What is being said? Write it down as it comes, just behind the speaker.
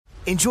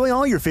Enjoy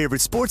all your favorite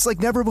sports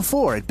like never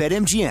before at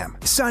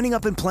BetMGM. Signing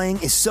up and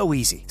playing is so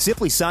easy.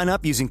 Simply sign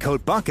up using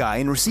code Buckeye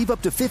and receive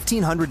up to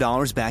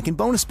 $1,500 back in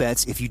bonus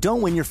bets if you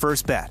don't win your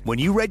first bet. When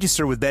you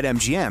register with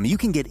BetMGM, you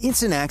can get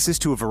instant access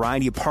to a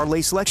variety of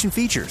parlay selection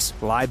features,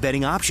 live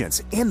betting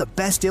options, and the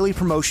best daily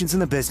promotions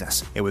in the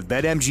business. And with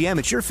BetMGM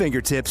at your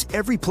fingertips,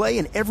 every play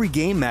and every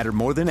game matter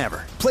more than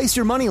ever. Place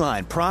your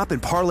moneyline, prop,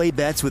 and parlay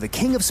bets with the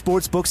king of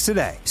sportsbooks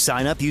today.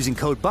 Sign up using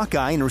code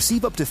Buckeye and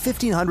receive up to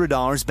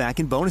 $1,500 back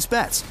in bonus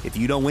bets if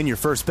you don't win your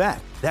first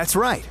bet. That's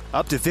right,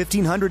 up to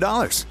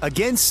 $1,500.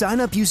 Again, sign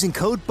up using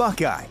code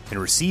Buckeye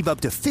and receive up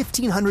to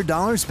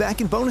 $1,500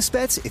 back in bonus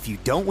bets if you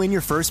don't win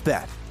your first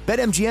bet.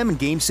 BetMGM and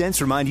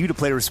GameSense remind you to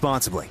play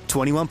responsibly.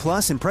 21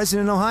 plus and present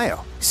in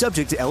Ohio.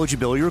 Subject to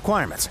eligibility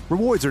requirements.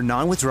 Rewards are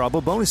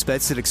non-withdrawable bonus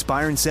bets that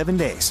expire in 7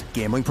 days.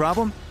 Gambling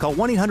problem? Call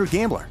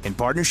 1-800-GAMBLER in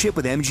partnership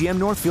with MGM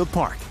Northfield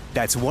Park.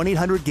 That's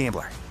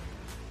 1-800-GAMBLER.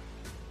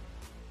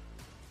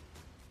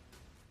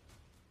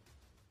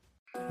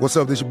 What's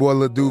up, this your boy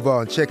Lil Duval,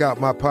 and check out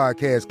my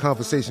podcast,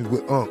 Conversations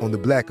with Unc, on the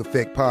Black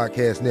Effect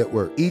Podcast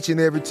Network. Each and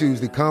every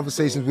Tuesday,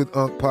 Conversations with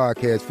Unc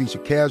podcast feature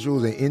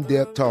casuals and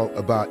in-depth talk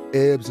about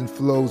ebbs and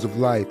flows of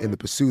life and the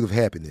pursuit of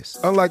happiness.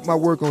 Unlike my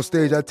work on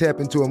stage, I tap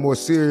into a more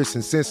serious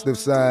and sensitive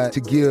side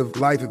to give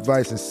life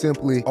advice and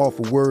simply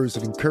offer words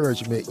of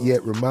encouragement,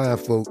 yet remind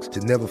folks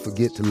to never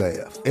forget to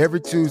laugh.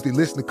 Every Tuesday,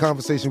 listen to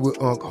Conversation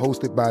with Unc,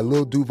 hosted by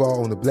Lil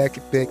Duval on the Black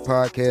Effect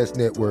Podcast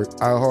Network,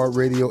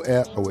 iHeartRadio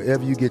app, or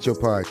wherever you get your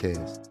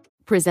podcasts.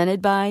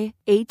 Presented by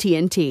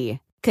AT&T.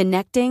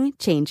 Connecting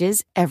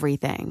changes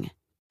everything.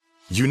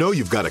 You know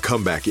you've got a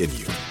comeback in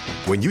you.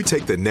 When you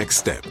take the next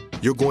step,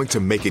 you're going to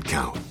make it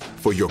count.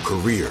 For your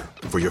career,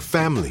 for your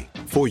family,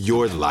 for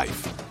your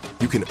life.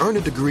 You can earn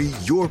a degree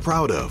you're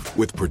proud of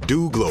with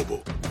Purdue Global.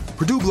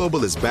 Purdue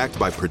Global is backed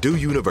by Purdue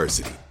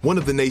University, one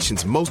of the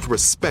nation's most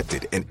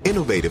respected and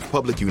innovative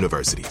public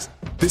universities.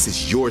 This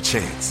is your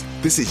chance.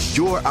 This is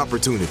your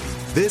opportunity.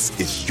 This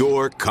is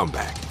your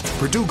comeback.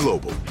 Purdue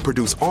Global,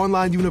 Purdue's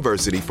online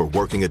university for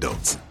working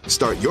adults.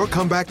 Start your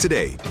comeback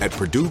today at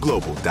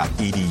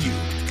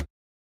purdueglobal.edu.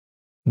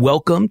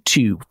 Welcome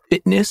to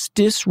Fitness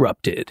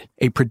Disrupted,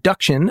 a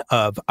production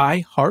of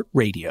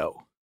iHeartRadio.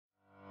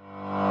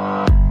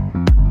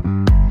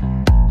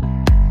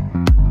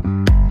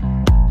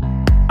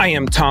 I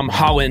am Tom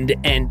Holland,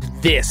 and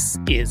this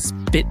is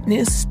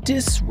Fitness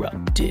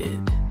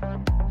Disrupted.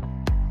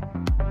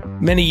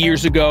 Many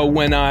years ago,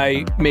 when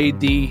I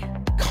made the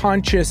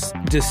conscious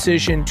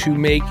decision to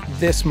make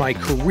this my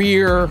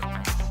career,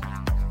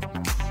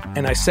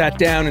 and I sat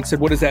down and said,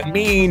 what does that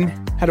mean?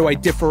 How do I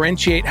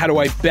differentiate? How do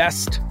I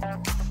best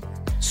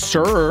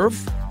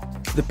serve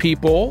the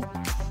people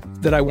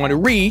that I want to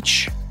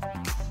reach?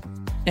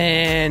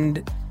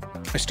 And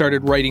I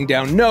started writing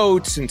down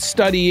notes and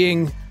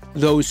studying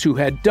those who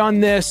had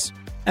done this,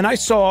 and I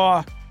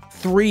saw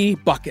 3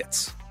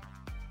 buckets.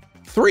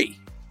 3.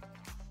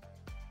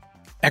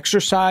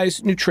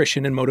 Exercise,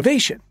 nutrition, and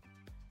motivation.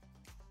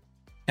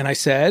 And I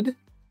said,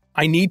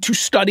 I need to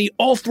study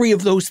all 3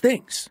 of those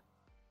things.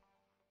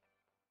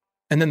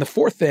 And then the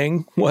 4th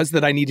thing was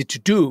that I needed to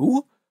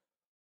do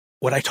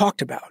what I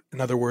talked about. In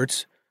other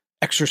words,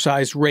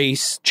 exercise,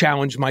 race,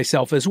 challenge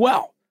myself as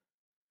well.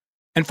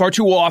 And far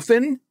too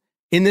often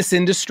in this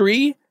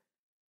industry,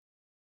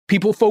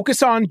 people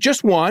focus on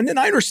just one, and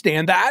I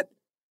understand that.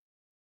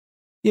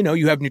 You know,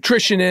 you have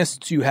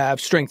nutritionists, you have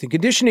strength and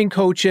conditioning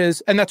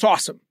coaches, and that's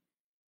awesome.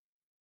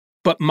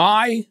 But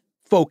my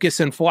focus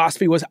and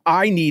philosophy was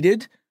I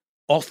needed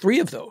all 3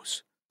 of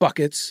those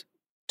buckets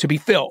to be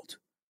filled,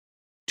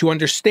 to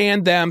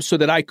understand them so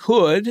that I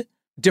could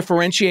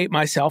differentiate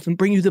myself and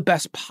bring you the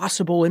best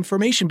possible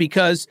information,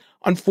 because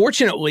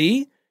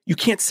unfortunately, you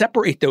can't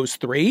separate those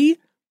 3.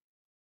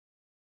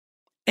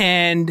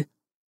 And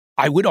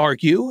I would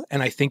argue,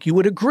 and I think you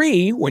would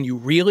agree when you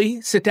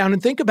really sit down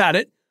and think about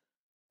it,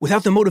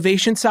 without the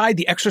motivation side,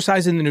 the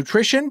exercise and the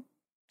nutrition,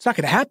 it's not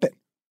going to happen.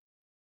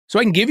 So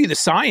I can give you the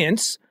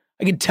science.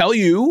 I can tell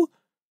you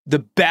the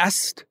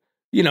best,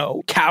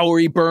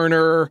 calorie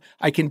burner.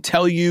 I can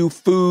tell you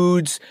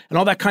foods and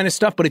all that kind of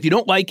stuff. But if you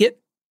don't like it,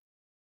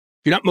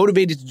 if you're not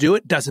motivated to do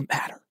it, it doesn't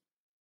matter.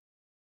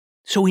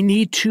 So we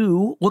need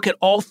to look at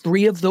all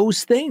 3 of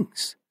those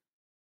things.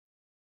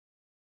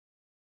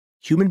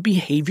 Human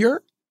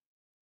behavior,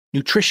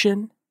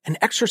 nutrition, and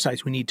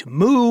exercise. We need to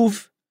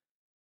move.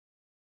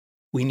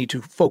 We need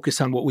to focus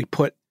on what we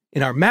put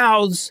in our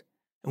mouths.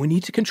 And we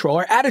need to control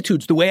our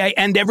attitudes, the way I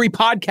end every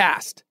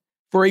podcast,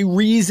 for a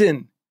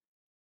reason.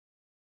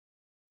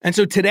 And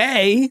so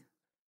today,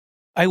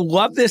 I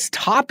love this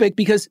topic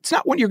because it's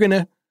not one you're going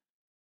to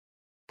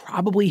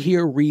probably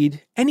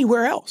read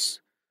anywhere else.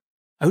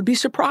 I would be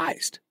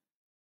surprised.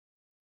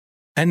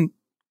 And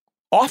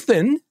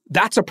often,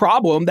 that's a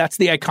problem. That's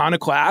the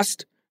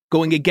iconoclast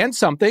going against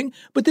something.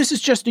 But this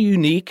is just a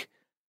unique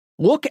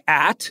look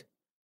at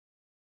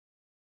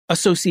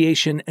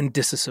association and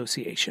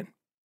disassociation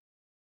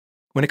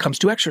when it comes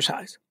to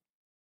exercise.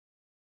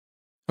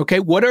 Okay,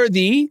 what are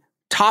the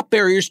top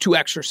barriers to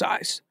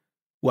exercise?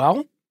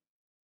 Well,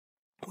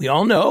 we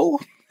all know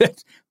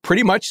that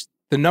pretty much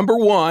the number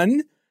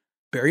one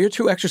barrier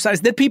to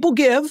exercise that people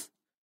give,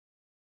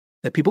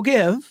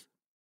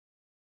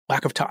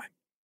 lack of time.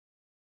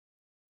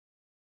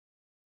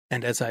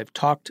 And as I've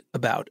talked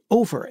about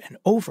over and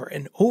over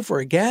and over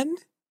again,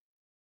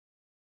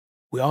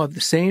 we all have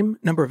the same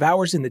number of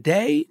hours in the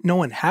day. No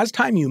one has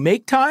time. You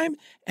make time.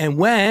 And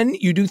when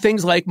you do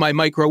things like my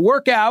micro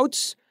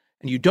workouts,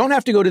 and you don't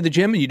have to go to the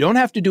gym, and you don't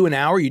have to do an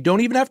hour, you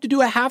don't even have to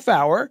do a half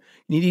hour.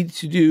 You need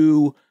to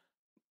do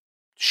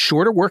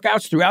shorter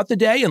workouts throughout the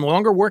day and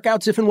longer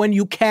workouts if and when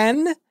you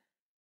can,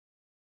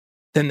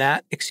 then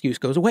that excuse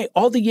goes away.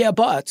 All the yeah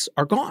buts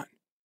are gone,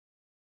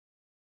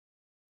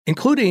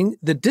 including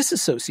the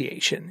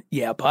disassociation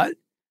yeah but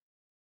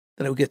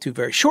that I will get to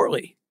very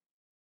shortly.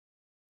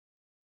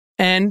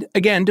 And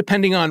again,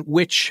 depending on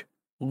which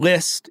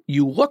list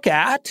you look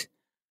at,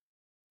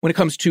 when it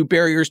comes to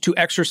barriers to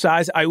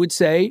exercise, I would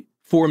say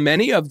for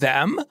many of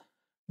them,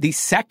 the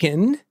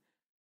second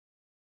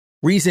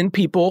reason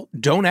people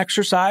don't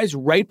exercise,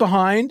 right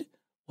behind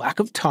lack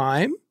of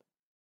time,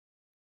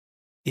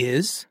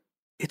 is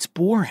it's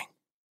boring.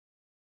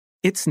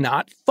 It's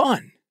not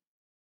fun.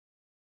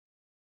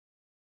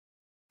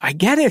 I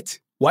get it.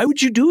 Why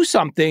would you do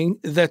something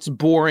that's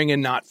boring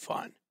and not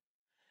fun?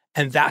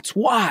 And that's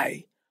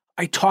why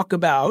I talk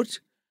about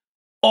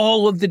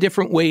all of the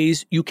different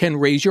ways you can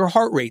raise your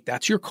heart rate.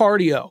 That's your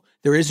cardio.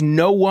 There is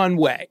no one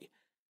way.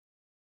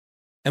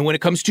 And when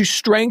it comes to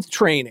strength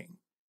training,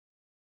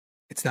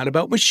 it's not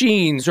about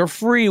machines or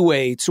free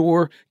weights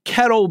or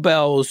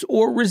kettlebells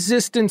or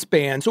resistance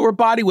bands or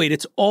body weight.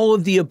 It's all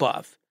of the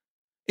above.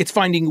 It's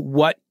finding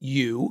what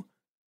you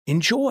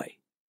enjoy.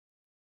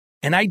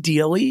 And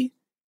ideally,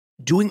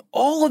 doing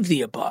all of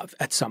the above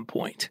at some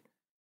point,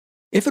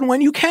 if and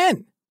when you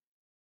can.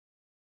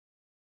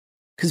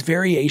 Because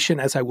variation,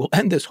 as I will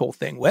end this whole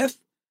thing with,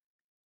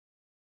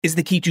 is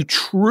the key to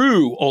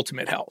true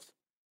ultimate health.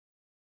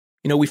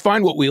 You know, we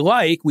find what we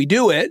like, we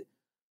do it,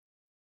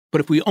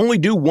 but if we only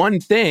do one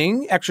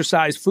thing,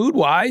 exercise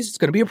food-wise, it's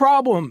going to be a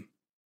problem.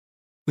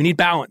 We need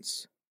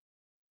balance.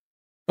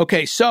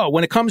 Okay, so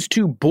when it comes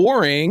to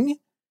boring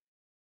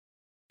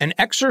and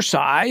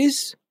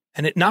exercise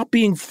and it not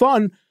being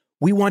fun,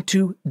 we want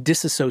to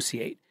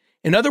disassociate.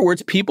 In other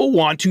words, people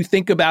want to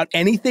think about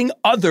anything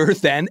other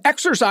than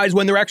exercise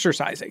when they're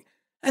exercising.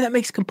 And that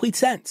makes complete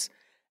sense.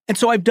 And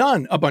so I've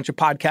done a bunch of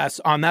podcasts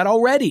on that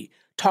already.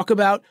 Talk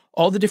about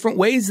all the different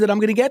ways that I'm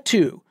going to get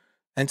to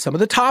and some of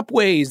the top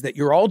ways that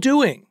you're all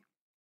doing.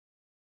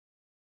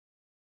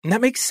 And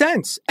that makes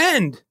sense.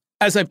 And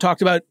as I've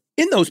talked about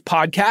in those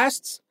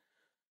podcasts,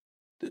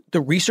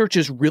 the research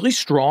is really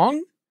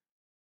strong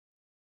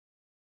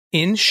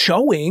in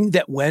showing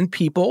that when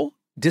people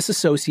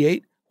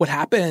disassociate, what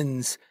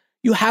happens?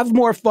 You have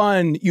more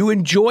fun, you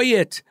enjoy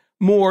it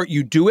more,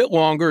 you do it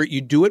longer,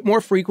 you do it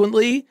more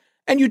frequently,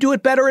 and you do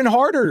it better and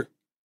harder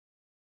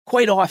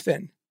quite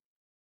often.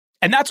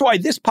 And that's why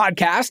this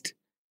podcast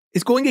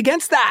is going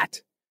against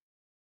that.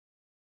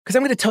 Because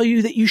I'm going to tell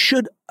you that you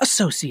should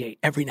associate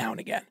every now and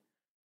again.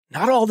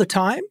 Not all the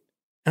time,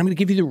 and I'm going to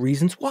give you the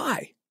reasons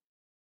why.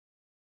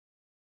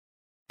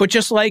 But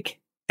just like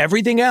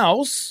everything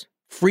else,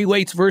 free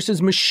weights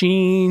versus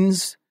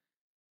machines,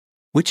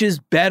 which is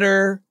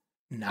better?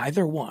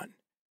 Neither one.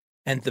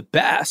 And the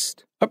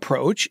best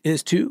approach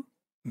is to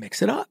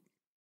mix it up.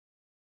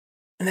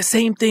 And the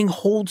same thing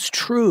holds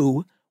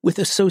true with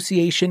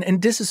association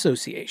and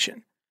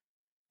disassociation,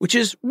 which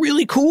is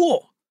really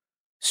cool.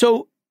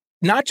 So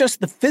not just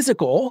the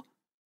physical,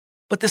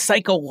 but the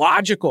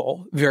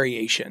psychological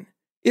variation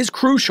is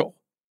crucial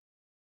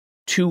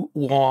to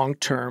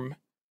long-term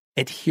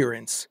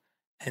adherence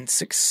and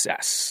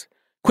success.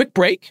 Quick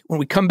break. When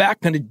we come back,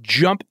 I'm going to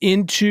jump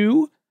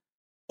into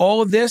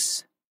all of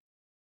this.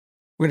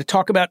 We're going to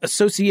talk about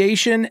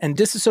association and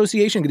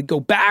disassociation. I'm going to go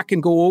back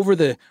and go over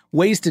the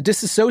ways to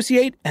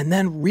disassociate and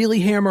then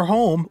really hammer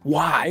home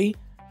why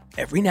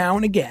every now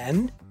and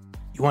again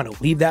you want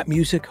to leave that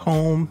music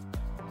home.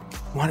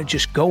 You want to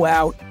just go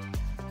out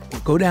or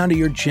go down to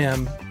your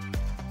gym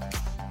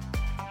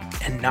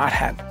and not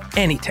have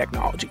any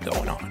technology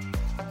going on.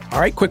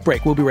 All right, quick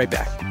break. We'll be right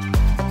back.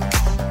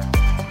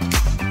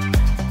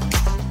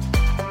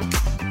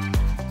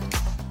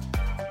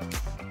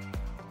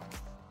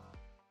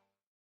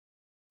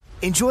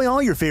 Enjoy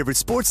all your favorite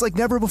sports like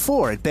never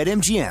before at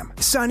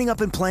BetMGM. Signing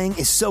up and playing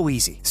is so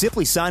easy.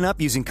 Simply sign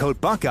up using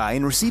code Buckeye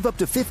and receive up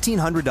to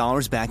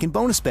 $1,500 back in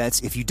bonus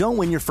bets if you don't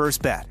win your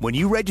first bet. When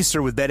you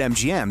register with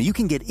BetMGM, you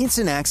can get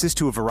instant access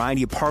to a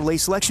variety of parlay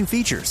selection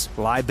features,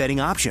 live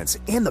betting options,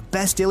 and the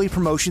best daily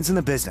promotions in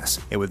the business.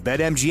 And with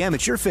BetMGM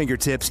at your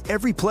fingertips,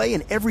 every play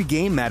and every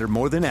game matter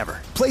more than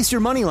ever. Place your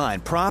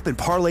moneyline, prop, and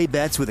parlay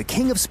bets with the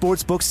king of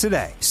sportsbooks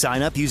today.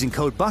 Sign up using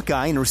code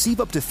Buckeye and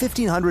receive up to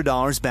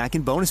 $1,500 back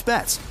in bonus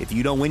bets if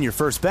you don't win your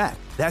first bet.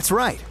 That's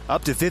right,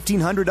 up to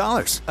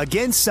 $1,500.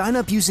 Again, sign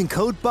up using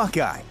code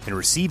Buckeye and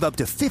receive up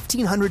to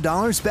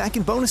 $1,500 back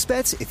in bonus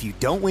bets if you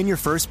don't win your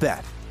first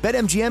bet.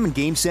 BetMGM and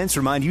GameSense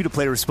remind you to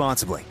play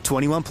responsibly.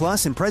 21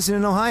 plus and present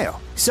in Ohio.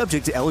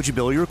 Subject to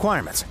eligibility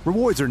requirements.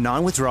 Rewards are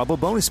non-withdrawable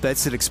bonus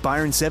bets that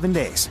expire in 7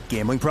 days.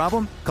 Gambling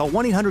problem? Call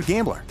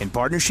 1-800-GAMBLER in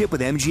partnership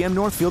with MGM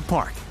Northfield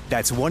Park.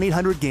 That's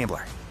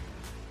 1-800-GAMBLER.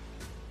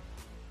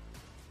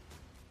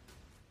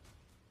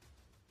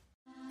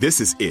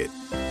 This is it.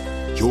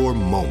 Your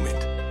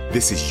moment.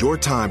 This is your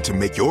time to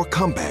make your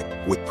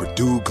comeback with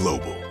Purdue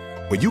Global.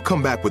 When you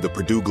come back with a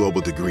Purdue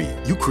Global degree,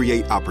 you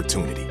create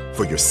opportunity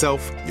for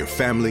yourself, your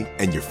family,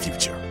 and your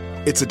future.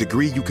 It's a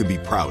degree you can be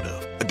proud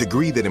of, a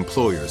degree that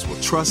employers will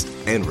trust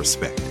and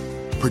respect.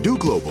 Purdue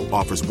Global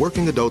offers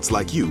working adults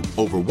like you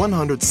over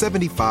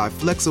 175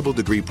 flexible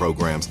degree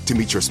programs to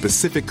meet your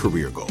specific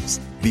career goals.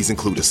 These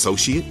include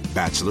associate,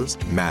 bachelor's,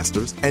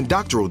 master's, and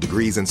doctoral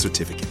degrees and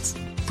certificates.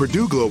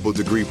 Purdue Global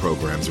degree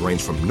programs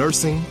range from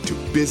nursing to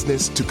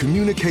business to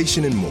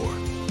communication and more.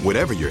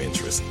 Whatever your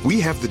interest,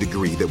 we have the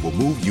degree that will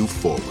move you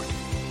forward.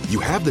 You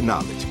have the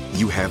knowledge,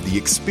 you have the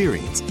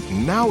experience.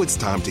 Now it's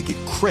time to get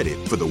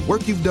credit for the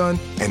work you've done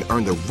and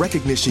earn the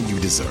recognition you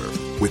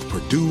deserve with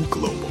Purdue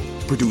Global,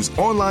 Purdue's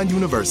online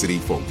university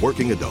for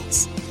working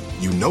adults.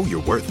 You know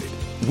you're worth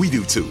it. We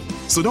do too.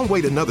 So don't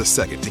wait another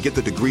second to get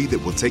the degree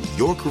that will take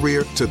your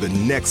career to the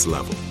next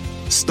level.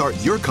 Start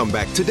your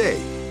comeback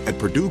today at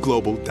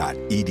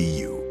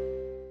purdueglobal.edu.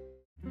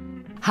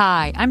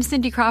 Hi, I'm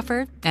Cindy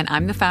Crawford, and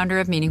I'm the founder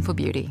of Meaningful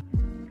Beauty.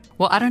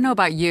 Well, I don't know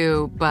about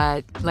you,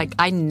 but,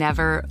 I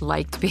never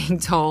liked being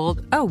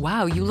told, oh,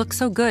 wow, you look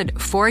so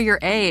good for your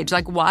age.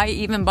 Why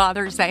even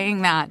bother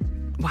saying that?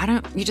 Why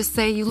don't you just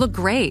say you look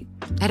great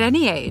at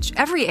any age,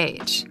 every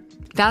age?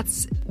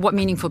 That's what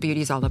Meaningful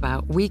Beauty is all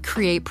about. We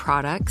create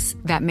products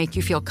that make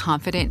you feel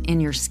confident in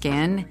your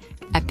skin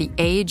at the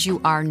age you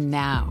are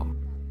now.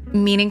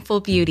 Meaningful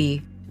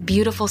Beauty.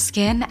 Beautiful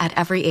skin at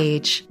every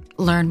age.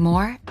 Learn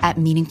more at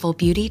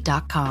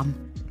meaningfulbeauty.com.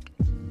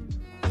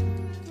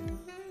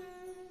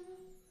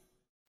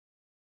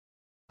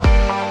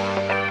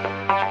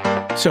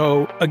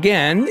 So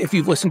again, if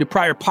you've listened to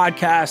prior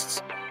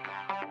podcasts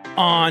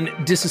on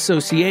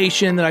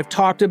disassociation that I've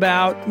talked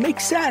about,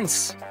 makes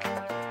sense.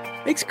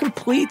 Makes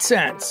complete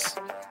sense.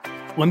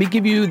 Let me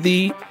give you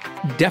the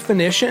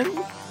definition.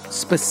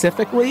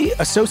 Specifically,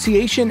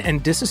 association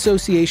and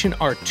disassociation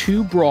are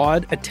two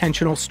broad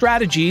attentional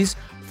strategies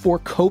for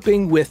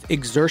coping with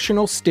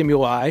exertional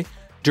stimuli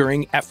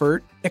during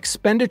effort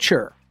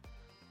expenditure.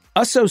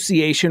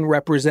 Association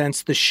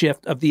represents the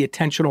shift of the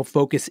attentional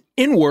focus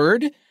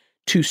inward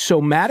to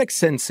somatic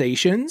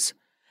sensations,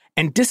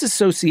 and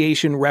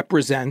disassociation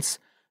represents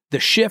the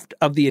shift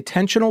of the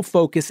attentional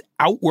focus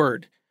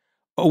outward,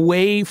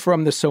 away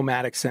from the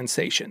somatic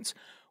sensations.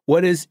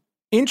 What is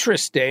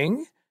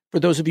interesting, for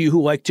those of you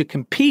who like to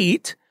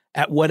compete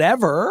at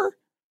whatever,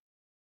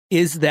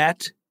 is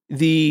that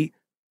the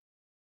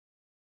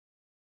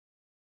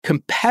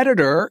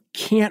competitor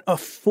can't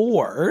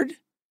afford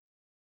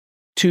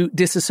to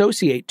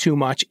disassociate too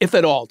much, if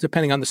at all,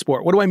 depending on the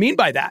sport. What do I mean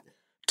by that?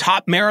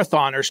 Top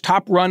marathoners,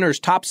 top runners,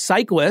 top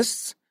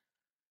cyclists,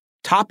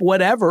 top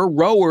whatever,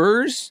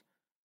 rowers,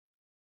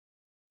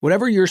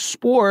 whatever your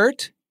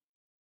sport,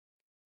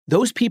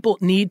 those people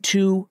need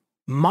to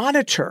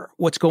monitor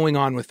what's going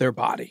on with their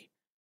body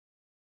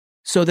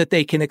so that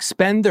they can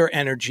expend their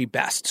energy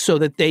best, so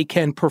that they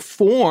can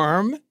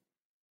perform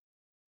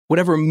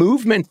whatever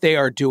movement they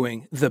are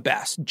doing the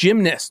best.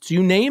 Gymnasts,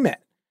 you name it,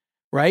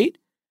 right?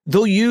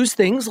 They'll use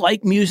things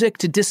like music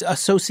to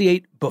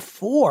disassociate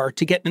before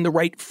to get in the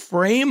right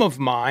frame of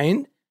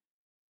mind,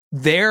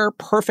 their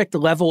perfect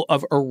level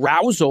of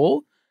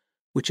arousal,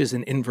 which is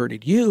an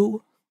inverted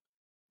U.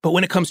 But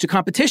when it comes to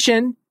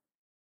competition,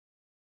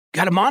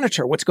 got to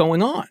monitor what's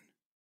going on,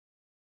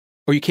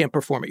 or you can't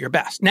perform at your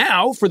best.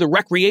 Now, for the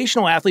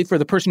recreational athlete, for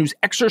the person who's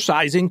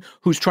exercising,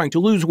 who's trying to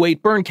lose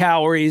weight, burn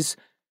calories,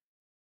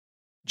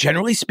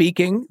 generally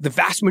speaking, the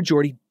vast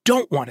majority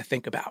don't want to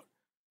think about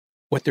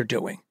what they're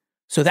doing.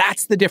 So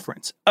that's the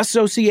difference.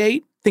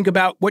 Associate, think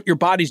about what your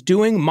body's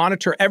doing,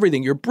 monitor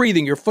everything, your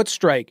breathing, your foot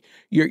strike,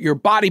 your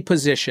body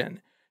position,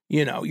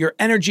 your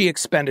energy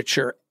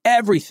expenditure,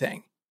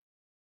 everything.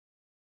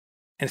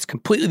 And it's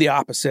completely the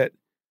opposite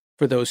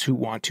for those who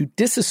want to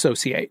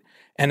disassociate.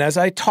 And as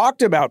I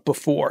talked about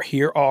before,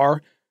 here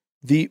are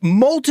the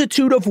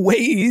multitude of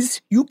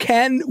ways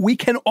we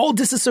can all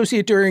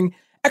disassociate during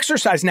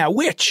exercise now,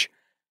 which,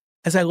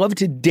 as I love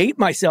to date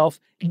myself,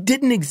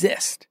 didn't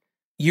exist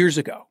years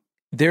ago.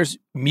 There's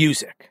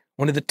music,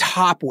 one of the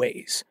top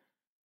ways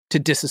to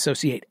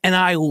disassociate, and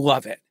I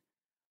love it.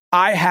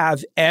 I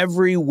have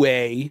every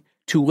way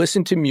to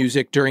listen to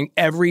music during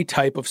every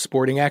type of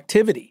sporting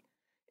activity,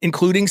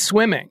 including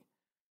swimming.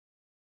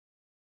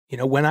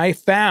 When I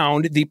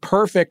found the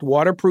perfect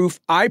waterproof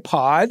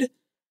iPod,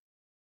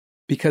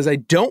 because I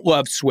don't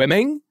love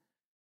swimming,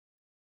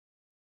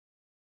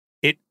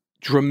 it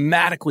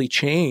dramatically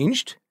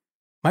changed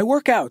my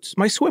workouts,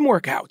 my swim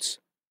workouts.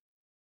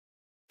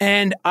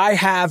 And I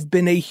have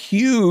been a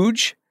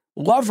huge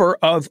lover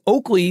of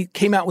Oakley,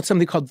 came out with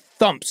something called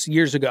Thumps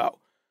years ago.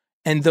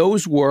 And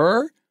those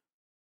were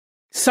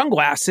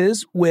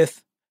sunglasses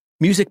with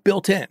music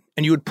built in,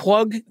 and you would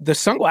plug the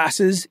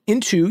sunglasses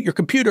into your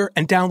computer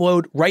and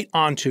download right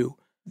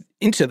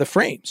into the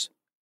frames.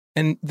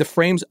 And the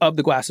frames of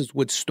the glasses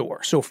would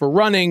store. So for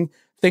running,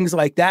 things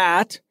like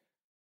that,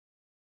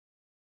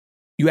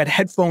 you had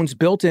headphones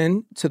built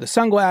in to the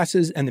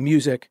sunglasses and the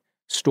music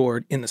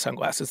stored in the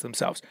sunglasses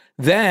themselves.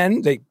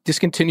 Then they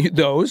discontinued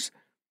those.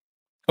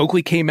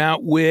 Oakley came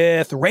out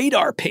with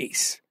Radar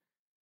Pace,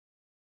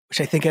 which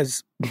I think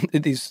has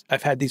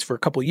I've had these for a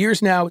couple of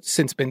years now. It's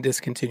since been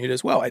discontinued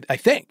as well, I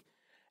think.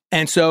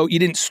 And so you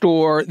didn't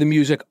store the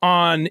music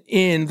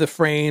in the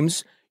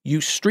frames.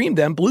 You streamed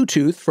them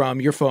Bluetooth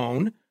from your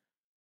phone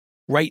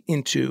right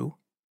into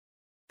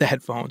the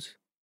headphones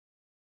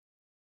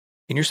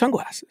in your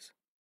sunglasses.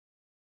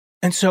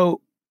 And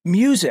so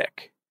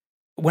music,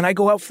 when I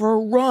go out for a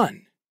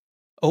run,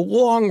 a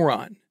long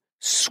run,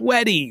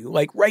 sweaty,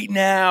 like right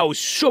now,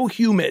 so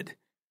humid,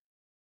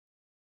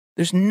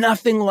 there's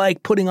nothing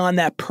like putting on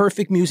that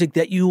perfect music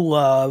that you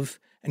love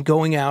and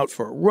going out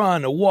for a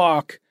run, a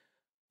walk,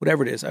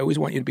 whatever it is. I always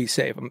want you to be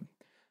safe. I'm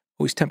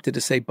always tempted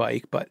to say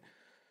bike, but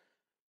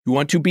you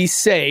want to be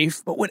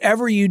safe, but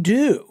whatever you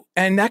do,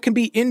 and that can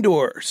be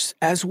indoors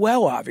as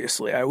well,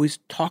 obviously. I always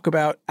talk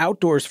about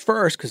outdoors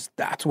first because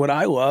that's what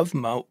I love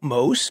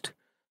most.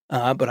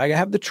 But I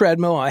have the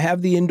treadmill, I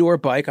have the indoor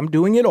bike, I'm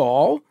doing it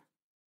all.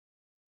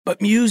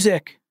 But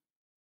music,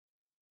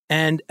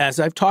 and as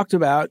I've talked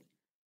about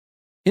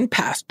in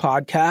past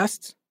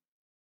podcasts,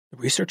 the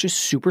research is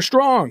super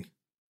strong.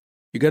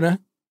 You're going to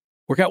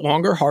work out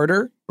longer,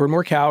 harder, burn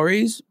more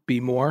calories, be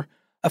more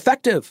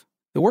effective.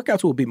 The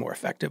workouts will be more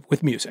effective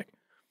with music.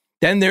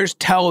 Then there's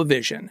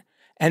television.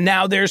 And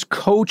now there's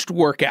coached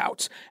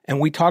workouts. And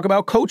we talk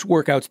about coached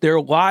workouts. They're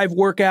live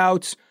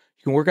workouts.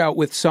 You can work out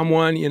with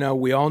someone,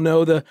 we all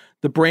know the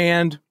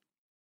brand.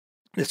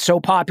 It's so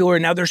popular.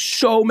 Now there's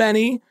so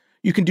many.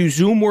 You can do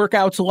Zoom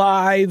workouts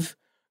live,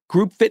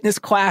 group fitness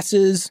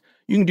classes.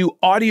 You can do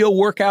audio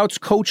workouts,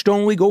 coached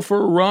only, go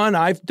for a run.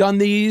 I've done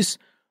these.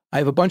 I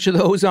have a bunch of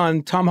those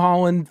on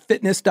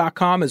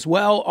TomHollandFitness.com as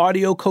well.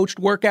 Audio coached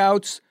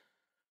workouts,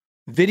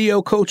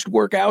 video coached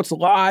workouts,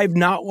 live,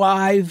 not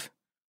live.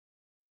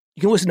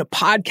 You can listen to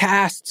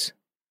podcasts.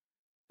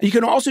 You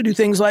can also do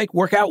things like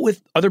work out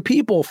with other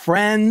people,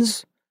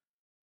 friends,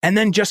 and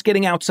then just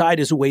getting outside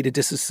is a way to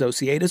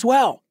disassociate as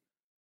well.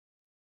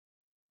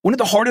 One of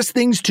the hardest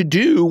things to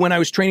do when I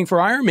was training for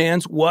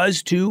Ironmans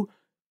was to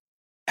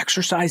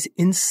exercise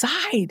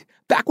inside.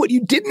 Back when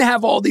you didn't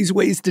have all these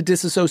ways to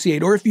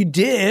disassociate, or if you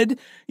did,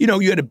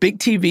 you had a big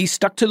TV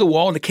stuck to the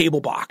wall and a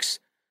cable box.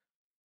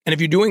 And if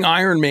you're doing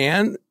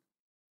Ironman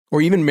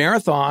or even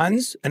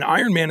marathons, and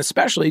Ironman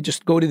especially,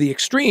 just go to the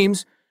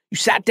extremes, you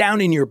sat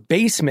down in your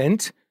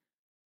basement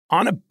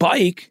on a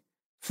bike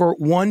for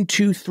 1,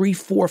 2, 3,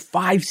 4,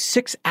 5,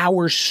 6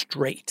 hours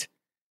straight.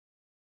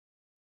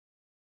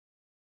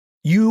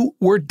 You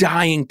were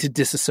dying to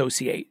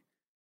disassociate.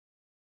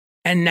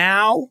 And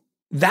now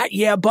that,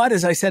 but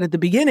as I said at the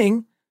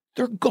beginning,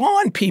 they're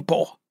gone,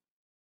 people.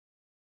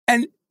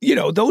 And,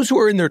 those who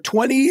are in their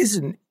 20s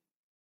and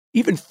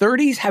even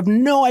 30s have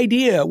no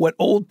idea what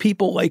old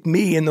people like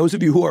me and those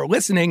of you who are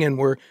listening and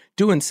were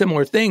doing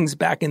similar things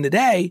back in the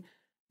day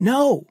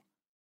know.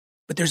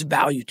 But there's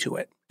value to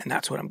it. And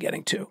that's what I'm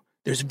getting to.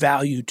 There's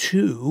value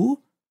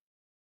to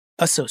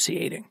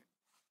associating.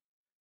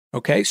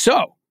 Okay,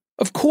 so,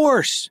 of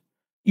course,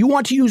 you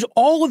want to use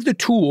all of the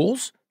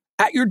tools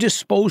at your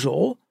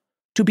disposal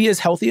to be as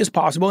healthy as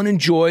possible and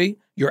enjoy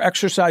your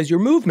exercise, your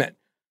movement.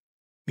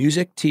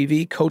 Music,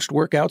 TV, coached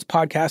workouts,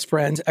 podcasts,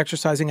 friends,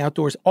 exercising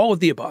outdoors, all of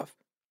the above.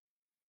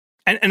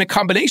 And a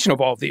combination of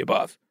all of the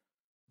above,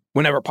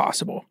 whenever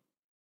possible.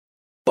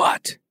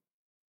 But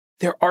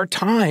there are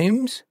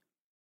times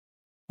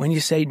when you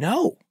say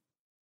no.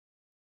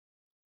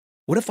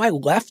 What if I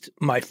left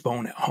my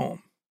phone at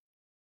home?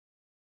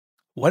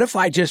 What if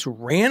I just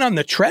ran on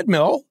the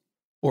treadmill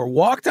or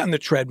walked on the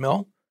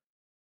treadmill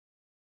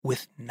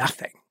with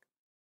nothing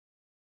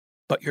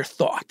but your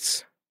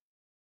thoughts?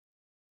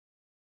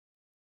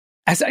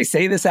 As I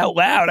say this out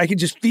loud, I can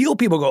just feel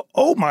people go,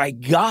 oh my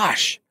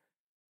gosh,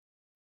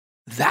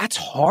 that's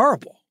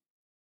horrible.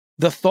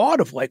 The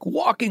thought of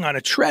walking on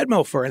a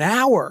treadmill for an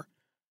hour,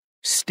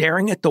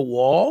 staring at the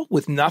wall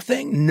with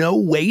nothing, no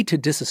way to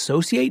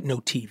disassociate, no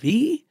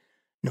TV,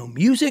 no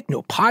music,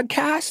 no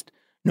podcast,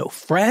 no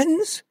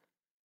friends.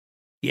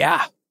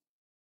 Yeah.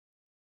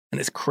 And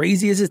as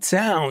crazy as it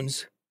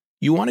sounds,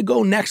 you want to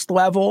go next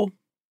level.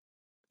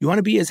 You want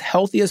to be as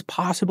healthy as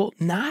possible,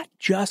 not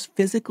just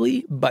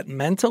physically, but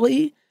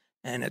mentally.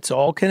 And it's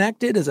all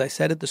connected, as I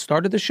said at the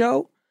start of the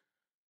show.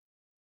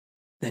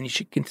 Then you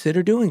should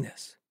consider doing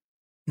this.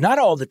 Not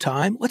all the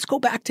time. Let's go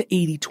back to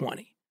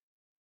 80-20.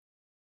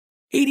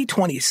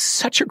 80-20 is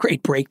such a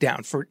great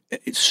breakdown for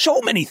so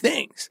many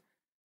things.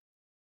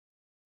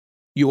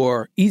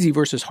 Your easy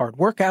versus hard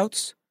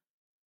workouts,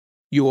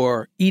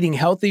 your eating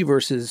healthy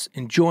versus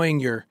enjoying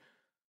your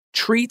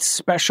treats,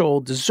 special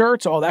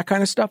desserts, all that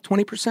kind of stuff,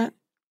 20%.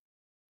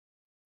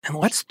 And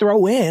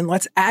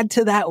let's add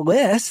to that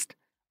list,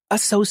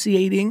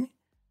 associating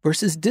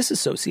versus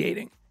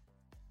disassociating.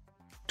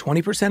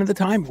 20% of the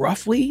time,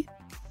 roughly,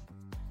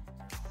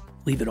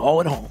 leave it all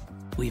at home.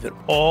 Leave it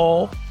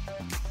all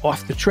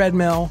off the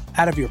treadmill,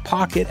 out of your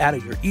pocket, out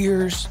of your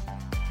ears.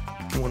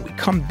 And when we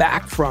come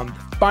back from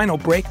the final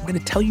break, I'm going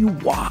to tell you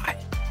why.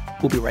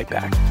 We'll be right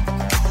back.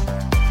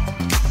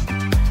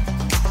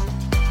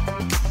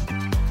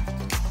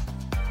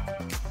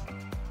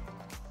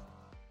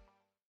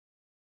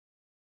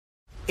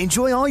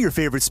 Enjoy all your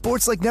favorite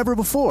sports like never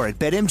before at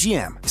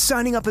BetMGM.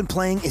 Signing up and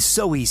playing is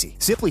so easy.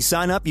 Simply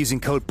sign up using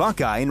code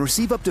Buckeye and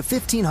receive up to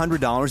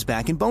 $1,500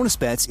 back in bonus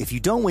bets if you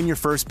don't win your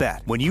first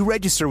bet. When you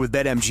register with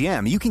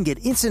BetMGM, you can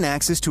get instant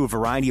access to a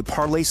variety of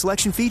parlay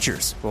selection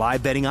features,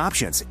 live betting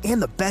options, and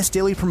the best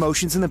daily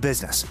promotions in the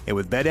business. And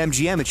with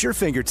BetMGM at your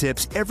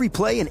fingertips, every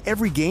play and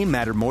every game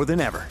matter more than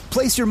ever.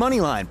 Place your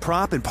moneyline,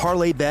 prop, and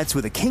parlay bets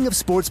with the king of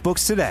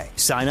sportsbooks today.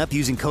 Sign up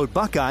using code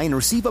Buckeye and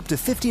receive up to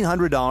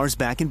 $1,500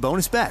 back in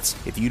bonus bets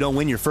if you don't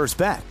win your first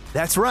bet.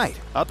 That's right,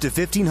 up to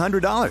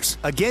 $1,500.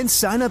 Again,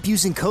 sign up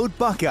using code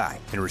Buckeye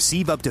and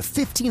receive up to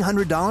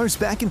 $1,500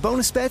 back in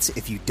bonus bets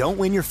if you don't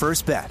win your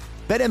first bet.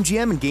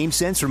 BetMGM and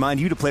GameSense remind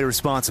you to play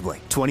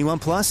responsibly. 21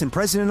 plus and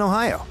present in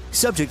Ohio.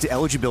 Subject to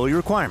eligibility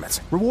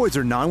requirements. Rewards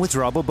are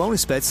non-withdrawable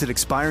bonus bets that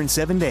expire in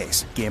 7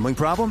 days. Gambling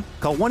problem?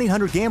 Call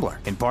 1-800-GAMBLER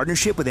in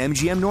partnership with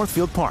MGM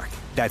Northfield Park.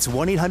 That's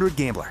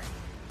 1-800-GAMBLER.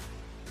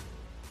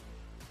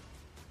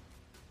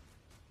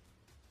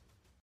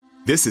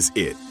 This is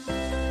it.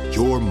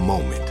 Your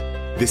moment.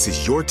 This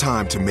is your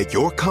time to make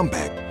your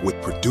comeback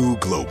with Purdue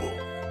Global.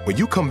 When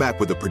you come back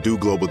with a Purdue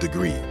Global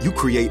degree, you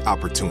create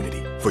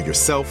opportunity for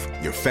yourself,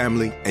 your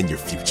family, and your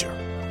future.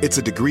 It's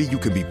a degree you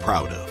can be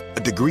proud of,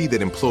 a degree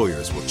that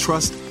employers will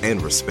trust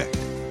and respect.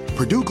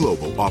 Purdue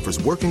Global offers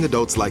working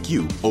adults like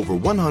you over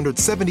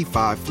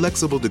 175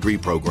 flexible degree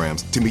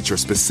programs to meet your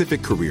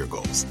specific career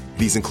goals.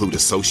 These include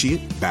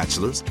associate,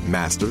 bachelor's,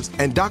 master's,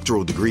 and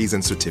doctoral degrees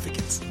and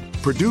certificates.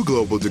 Purdue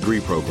Global degree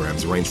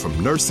programs range from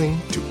nursing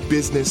to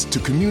business to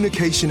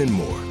communication and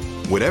more.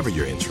 Whatever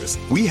your interest,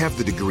 we have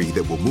the degree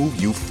that will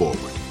move you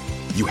forward.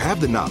 You have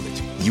the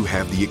knowledge, you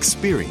have the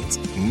experience.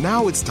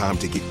 Now it's time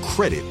to get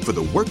credit for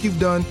the work you've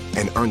done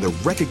and earn the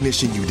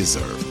recognition you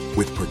deserve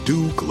with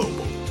Purdue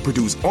Global,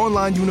 Purdue's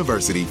online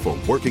university for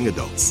working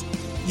adults.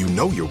 You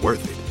know you're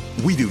worth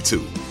it. We do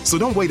too. So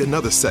don't wait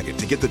another second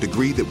to get the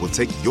degree that will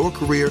take your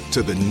career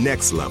to the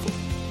next level.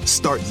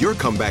 Start your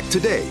comeback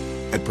today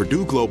at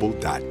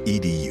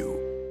purdueglobal.edu.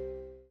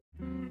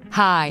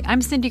 Hi,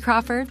 I'm Cindy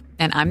Crawford,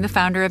 and I'm the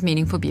founder of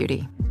Meaningful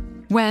Beauty.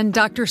 When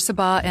Dr.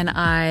 Sabah and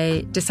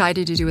I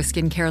decided to do a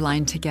skincare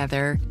line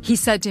together, he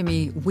said to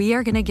me, we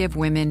are going to give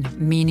women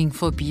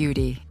meaningful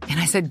beauty. And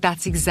I said,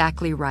 that's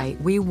exactly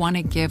right. We want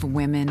to give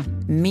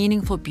women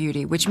meaningful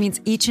beauty, which means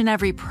each and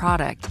every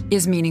product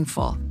is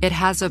meaningful. It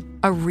has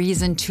a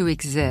reason to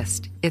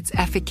exist. It's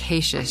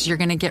efficacious. You're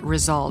going to get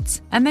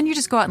results. And then you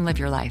just go out and live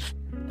your life.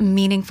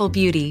 Meaningful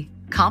Beauty.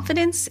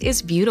 Confidence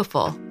is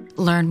beautiful.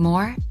 Learn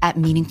more at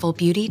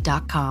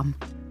meaningfulbeauty.com.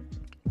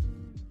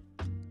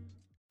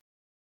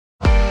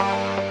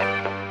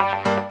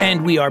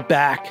 And we are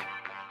back.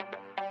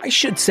 I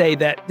should say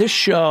that this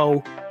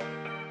show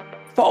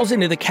falls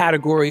into the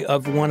category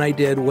of one I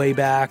did way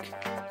back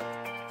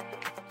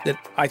that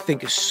I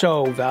think is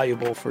so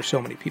valuable for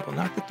so many people.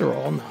 Not that they're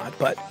all not,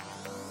 but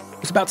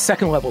it's about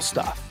second level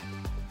stuff.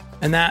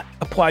 And that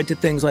applied to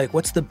things like,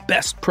 what's the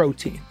best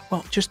protein?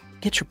 Well, just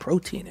get your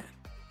protein in.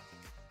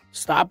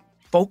 Stop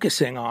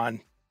focusing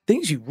on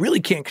things you really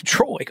can't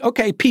control. Like,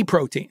 okay, pea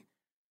protein.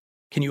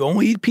 Can you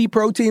only eat pea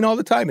protein all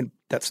the time? And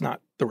that's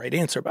not the right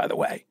answer, by the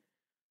way.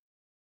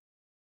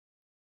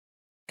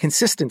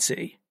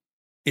 Consistency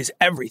is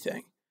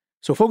everything.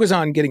 So focus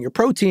on getting your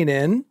protein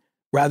in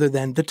rather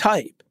than the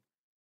type,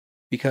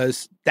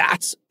 because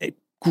that's a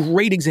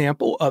great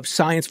example of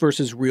science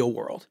versus real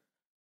world.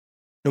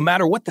 No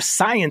matter what the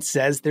science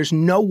says, there's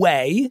no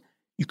way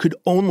you could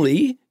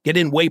only get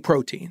in whey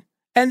protein.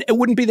 And it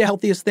wouldn't be the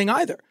healthiest thing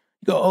either.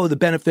 You go, oh, the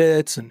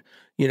benefits and,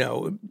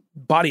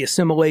 body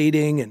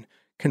assimilating and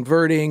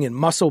converting and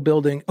muscle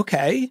building.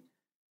 Okay,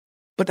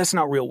 but that's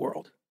not real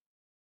world.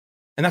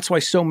 And that's why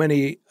so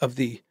many of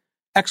the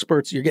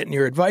experts you're getting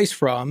your advice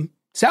from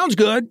sounds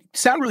good,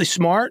 sound really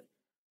smart,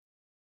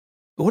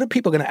 but what are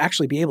people going to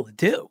actually be able to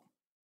do?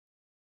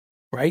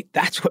 Right?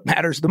 That's what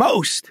matters the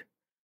most.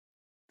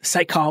 The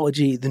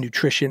psychology, the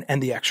nutrition,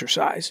 and the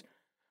exercise.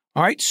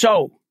 All right,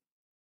 so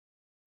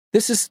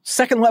this is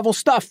second level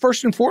stuff.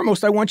 First and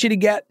foremost, I want you to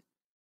get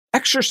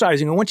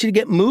exercising. I want you to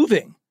get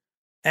moving.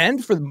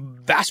 And for the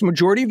vast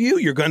majority of you,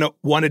 you're going to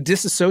want to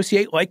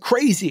disassociate like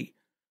crazy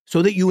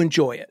so that you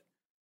enjoy it.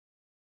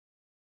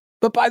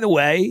 But by the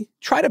way,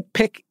 try to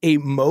pick a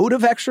mode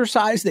of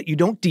exercise that you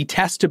don't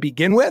detest to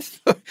begin with.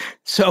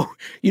 So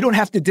you don't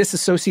have to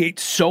disassociate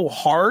so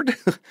hard,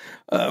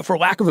 for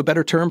lack of a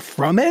better term,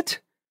 from it.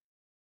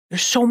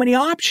 There's so many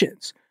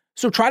options.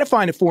 So try to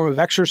find a form of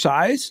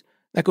exercise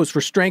that goes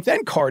for strength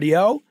and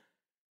cardio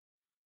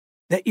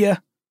that you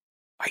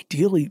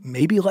ideally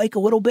maybe like a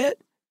little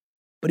bit,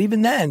 but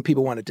even then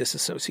people want to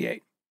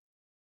disassociate.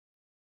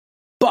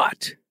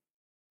 But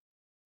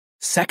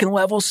Second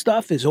level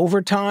stuff is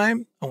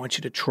overtime. I want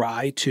you to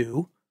try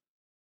to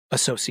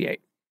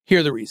associate. Here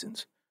are the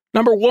reasons.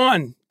 Number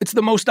one, it's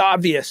the most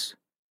obvious.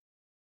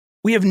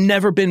 We have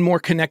never been more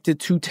connected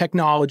to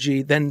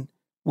technology than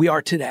we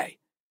are today.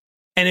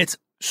 And it's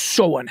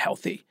so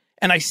unhealthy.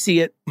 And I see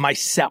it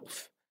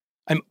myself.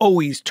 I'm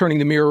always turning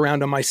the mirror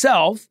around on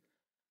myself.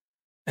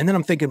 And then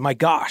I'm thinking, my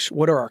gosh,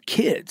 what are our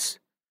kids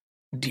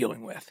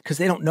dealing with? Because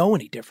they don't know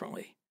any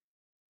differently.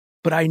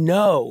 But I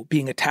know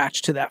being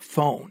attached to that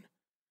phone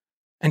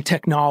and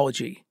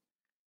technology,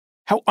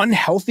 how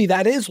unhealthy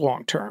that is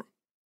long term.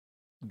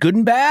 Good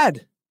and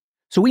bad.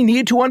 So we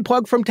need to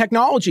unplug from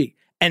technology.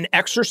 And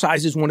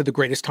exercise is one of the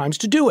greatest times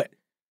to do it.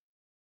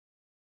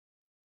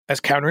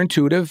 As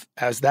counterintuitive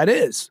as that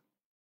is.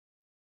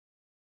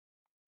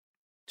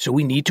 So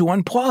we need to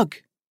unplug.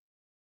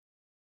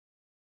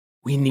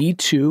 We need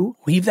to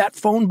leave that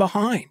phone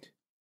behind.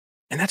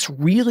 And that's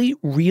really,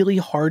 really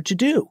hard to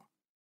do.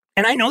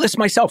 And I know this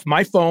myself.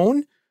 My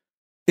phone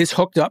is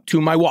hooked up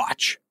to my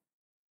watch,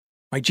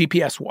 my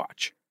GPS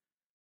watch.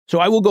 So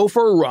I will go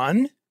for a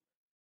run.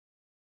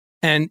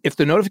 And if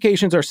the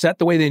notifications are set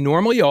the way they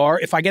normally are,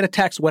 if I get a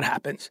text, what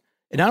happens?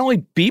 It not only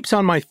beeps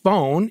on my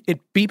phone, it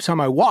beeps on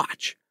my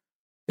watch.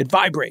 It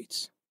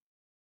vibrates.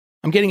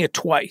 I'm getting it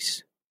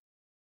twice.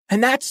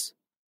 And that's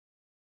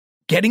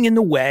getting in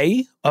the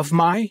way of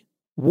my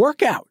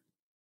workout.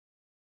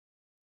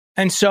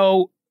 And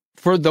so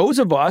for those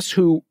of us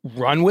who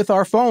run with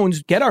our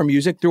phones, get our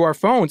music through our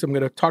phones, I'm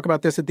going to talk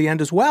about this at the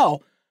end as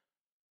well.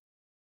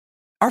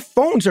 Our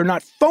phones are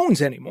not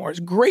phones anymore. It's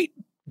a great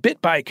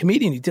bit by a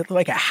comedian. He did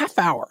like a half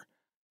hour.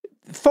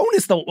 The phone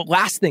is the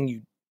last thing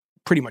you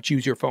pretty much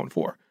use your phone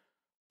for.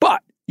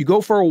 But you go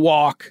for a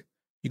walk,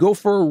 you go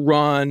for a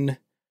run,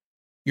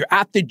 you're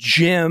at the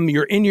gym,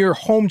 you're in your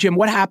home gym.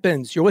 What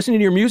happens? You're listening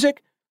to your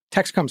music,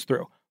 text comes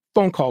through,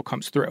 phone call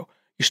comes through.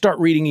 You start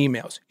reading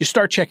emails. You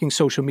start checking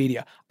social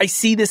media. I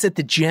see this at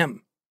the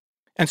gym.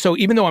 And so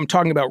even though I'm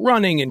talking about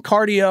running and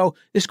cardio,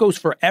 this goes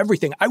for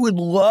everything. I would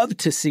love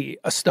to see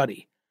a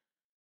study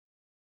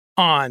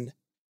on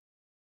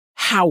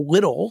how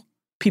little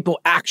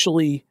people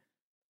actually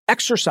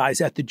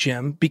exercise at the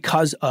gym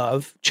because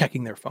of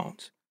checking their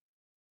phones,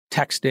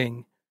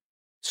 texting,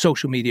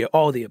 social media,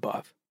 all of the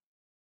above.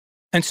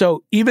 And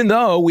so even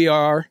though we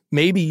are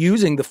maybe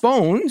using the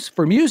phones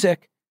for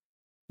music,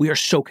 we are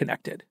so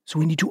connected. So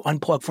we need to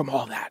unplug from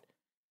all that.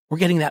 We're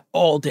getting that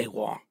all day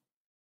long.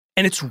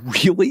 And it's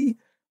really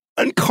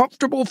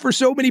uncomfortable for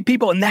so many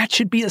people. And that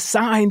should be a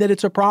sign that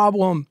it's a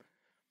problem.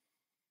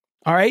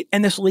 All right.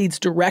 And this leads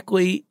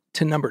directly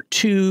to number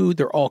two.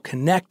 They're all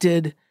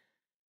connected.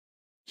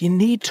 You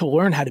need to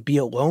learn how to be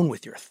alone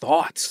with your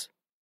thoughts.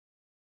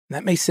 And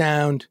that may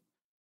sound,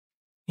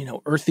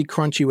 earthy,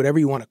 crunchy, whatever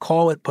you want to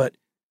call it, but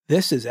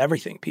this is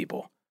everything,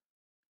 people.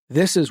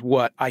 This is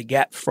what I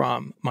get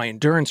from my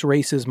endurance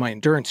races, my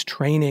endurance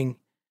training.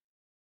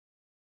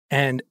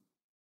 And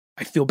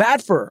I feel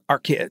bad for our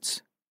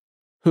kids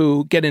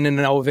who get in an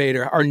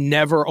elevator, are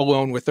never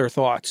alone with their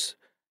thoughts.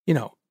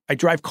 I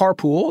drive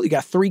carpool. You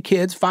got 3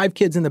 kids, 5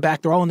 kids in the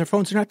back. They're all on their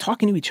phones. They're not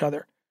talking to each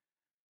other.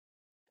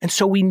 And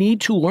so we need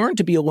to learn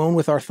to be alone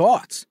with our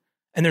thoughts.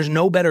 And there's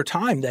no better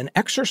time than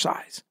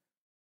exercise.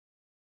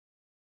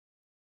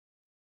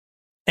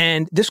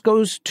 And this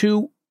goes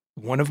to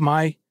one of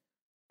my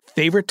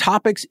favorite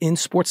topics in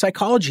sports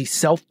psychology,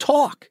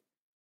 self-talk.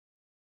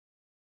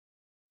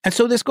 And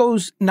so this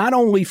goes not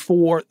only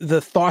for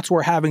the thoughts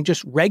we're having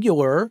just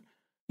regular,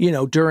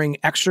 during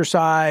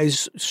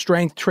exercise,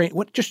 strength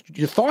training, just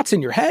your thoughts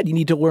in your head. You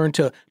need to learn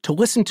to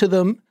listen to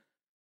them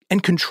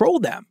and control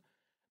them.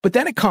 But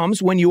then it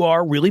comes when you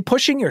are really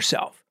pushing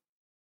yourself.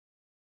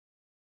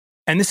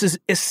 And this is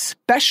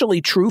especially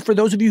true for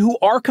those of you who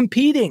are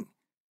competing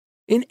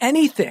in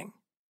anything.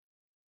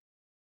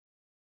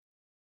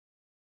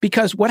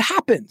 Because what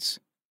happens?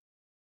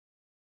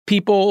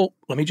 People,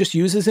 let me just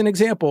use as an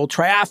example,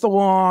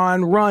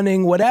 triathlon,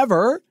 running,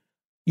 whatever.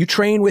 You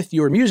train with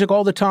your music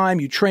all the time.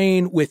 You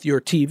train with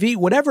your TV,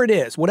 whatever it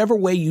is, whatever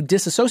way you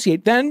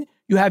disassociate. Then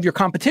you have your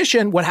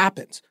competition. What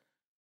happens?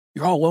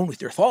 You're all alone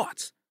with your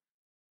thoughts.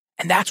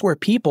 And that's where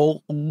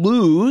people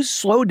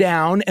slow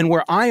down, and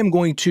where I am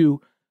going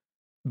to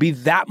be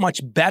that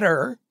much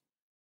better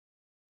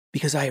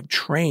because I have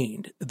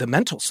trained the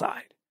mental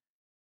side.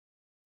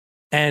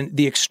 And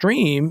the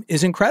extreme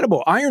is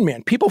incredible.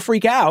 Ironman, people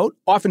freak out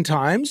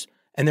oftentimes,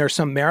 and there are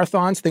some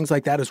marathons, things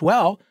like that as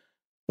well,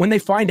 when they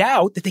find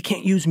out that they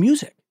can't use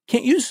music.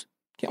 Can't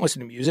listen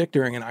to music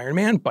during an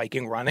Ironman,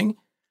 biking, running.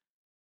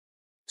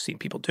 Seen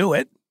people do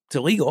it. It's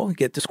illegal,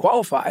 get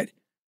disqualified.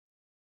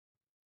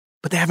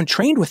 But they haven't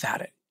trained without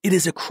it. It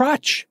is a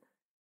crutch.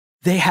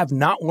 They have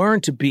not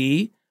learned to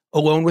be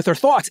alone with their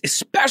thoughts,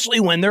 especially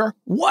when they're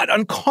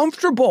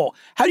uncomfortable.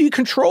 How do you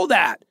control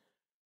that?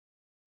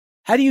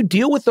 How do you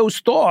deal with those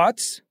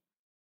thoughts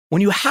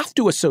when you have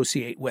to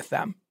associate with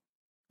them,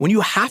 when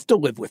you have to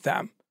live with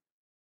them?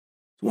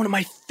 It's one of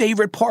my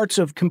favorite parts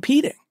of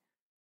competing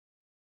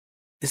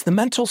is the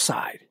mental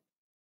side.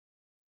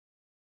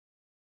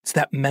 It's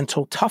that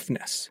mental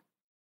toughness.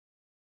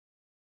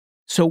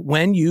 So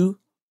when you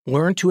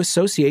learn to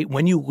associate,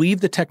 when you leave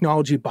the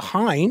technology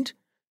behind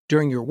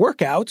during your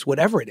workouts,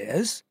 whatever it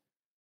is,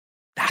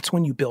 that's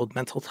when you build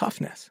mental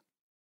toughness.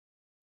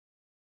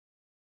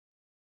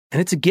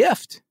 And it's a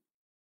gift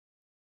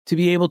to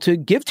be able to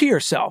give to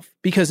yourself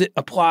because it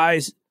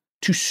applies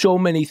to so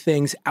many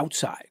things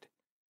outside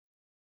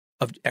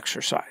of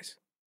exercise.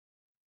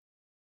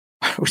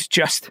 I was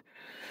just,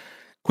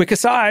 quick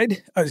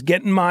aside, I was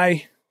getting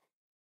my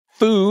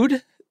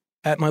food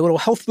at my little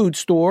health food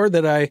store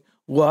that I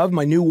love,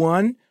 my new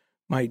one,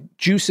 my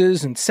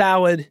juices and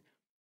salad.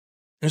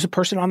 There's a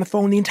person on the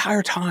phone the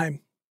entire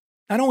time.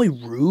 Not only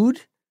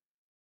rude,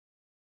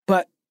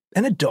 but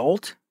an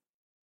adult.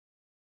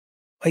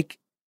 Like,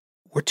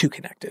 we're too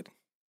connected.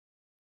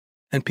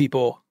 And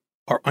people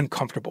are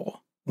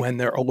uncomfortable when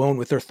they're alone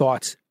with their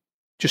thoughts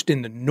just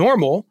in the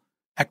normal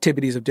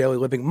activities of daily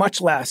living,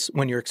 much less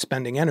when you're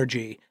expending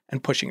energy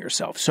and pushing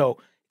yourself. So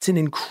it's an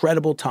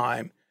incredible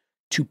time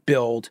to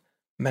build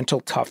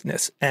mental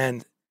toughness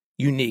and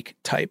unique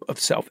type of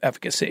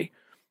self-efficacy.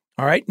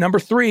 All right. Number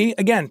 3,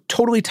 again,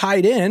 totally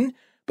tied in,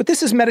 but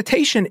this is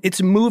meditation.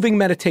 It's moving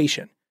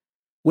meditation.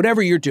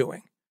 Whatever you're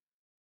doing.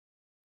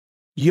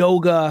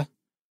 Yoga,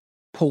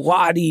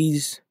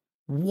 Pilates,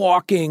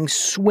 walking,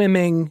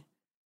 swimming.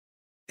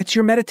 It's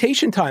your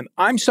meditation time.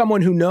 I'm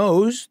someone who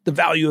knows the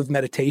value of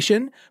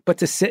meditation, but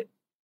to sit,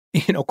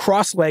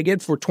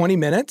 cross-legged for 20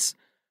 minutes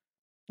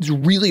is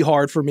really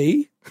hard for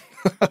me.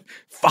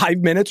 5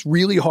 minutes,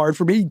 really hard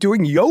for me.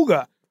 Doing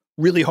yoga,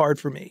 really hard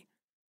for me.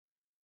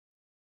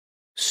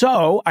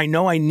 So I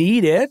know I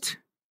need it,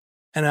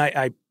 and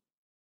I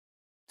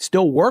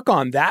still work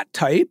on that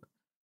type,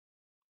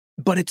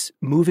 but it's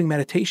moving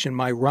meditation.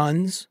 My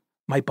runs,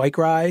 my bike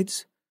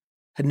rides,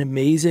 had an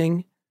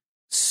amazing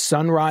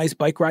sunrise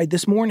bike ride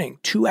this morning,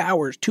 2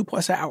 hours,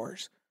 2+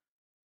 hours.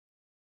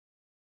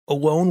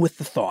 Alone with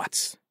the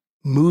thoughts,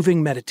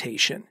 moving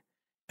meditation.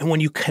 And when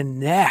you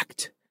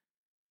connect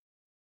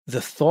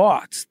the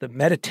thoughts, the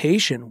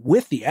meditation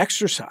with the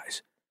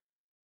exercise,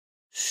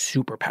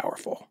 super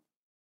powerful.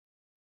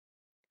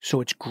 So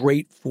it's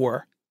great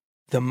for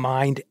the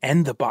mind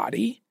and the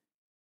body.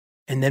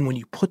 And then when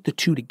you put the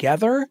two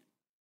together,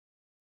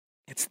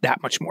 it's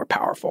that much more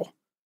powerful.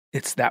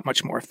 It's that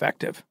much more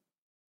effective.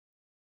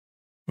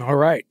 All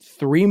right,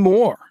 3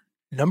 more.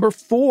 Number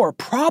 4,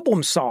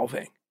 problem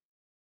solving.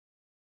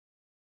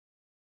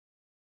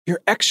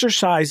 You're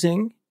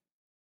exercising,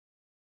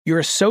 you're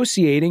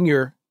associating,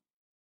 you're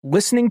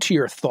listening to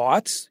your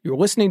thoughts, you're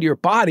listening to your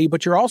body,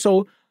 but you're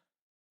also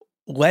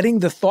letting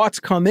the thoughts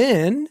come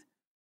in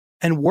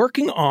and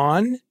working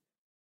on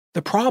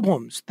the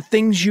problems, the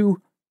things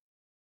you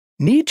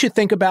need to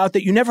think about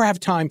that you never have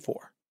time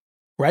for,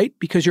 right?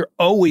 Because you're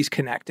always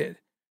connected.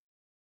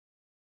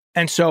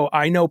 And so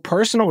I know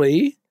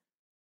personally,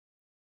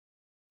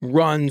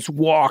 runs,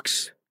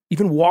 walks,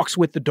 even walks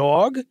with the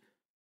dogs,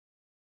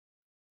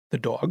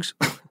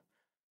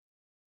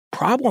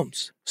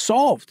 problems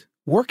solved,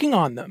 working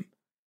on them,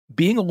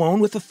 being alone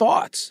with the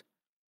thoughts.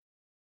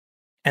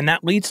 And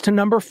that leads to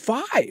number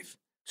 5.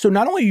 So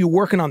not only are you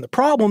working on the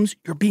problems,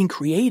 you're being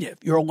creative.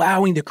 You're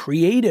allowing the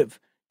creative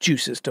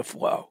juices to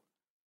flow.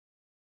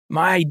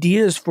 My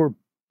ideas for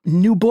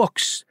new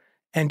books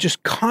and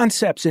just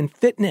concepts in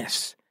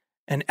fitness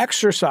and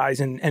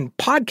exercise and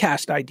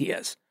podcast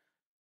ideas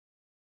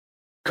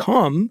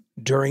come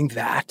during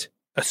that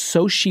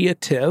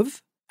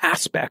associative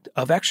aspect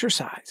of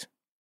exercise.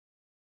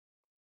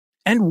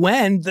 And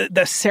when the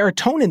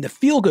serotonin, the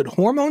feel-good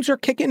hormones are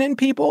kicking in,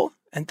 people,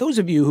 and those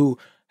of you who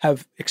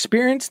have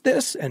experienced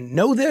this and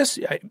know this,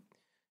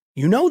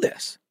 you know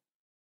this.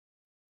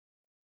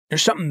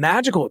 There's something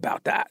magical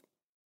about that.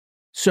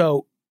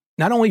 So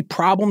not only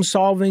problem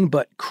solving,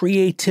 but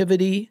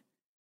creativity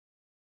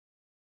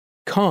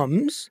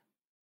comes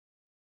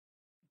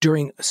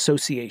during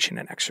association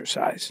and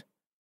exercise.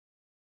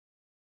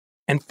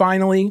 And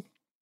finally,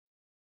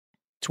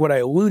 it's what I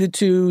alluded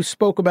to,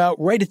 spoke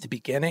about right at the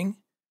beginning.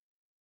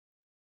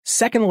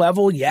 Second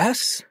level,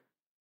 yes,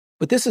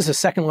 but this is a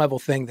second level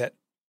thing that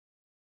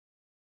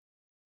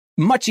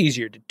much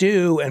easier to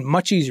do and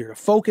much easier to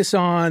focus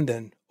on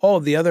than all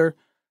of the other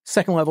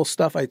second level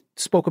stuff I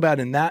spoke about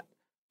in that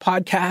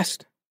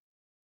podcast.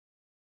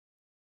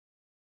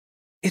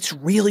 It's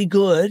really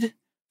good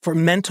for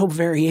mental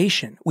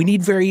variation. We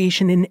need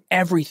variation in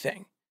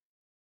everything.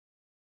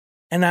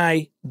 And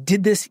I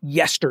did this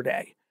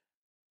yesterday.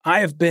 I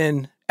have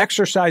been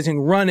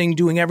exercising, running,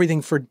 doing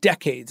everything for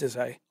decades, as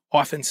I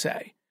often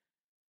say.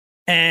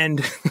 And,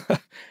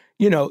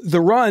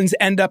 the runs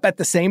end up at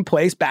the same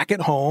place back at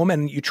home,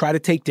 and you try to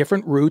take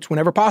different routes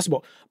whenever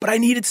possible. But I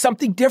needed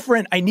something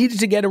different. I needed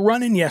to get a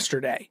run in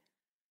yesterday.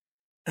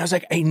 And I was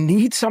like, I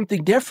need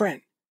something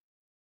different.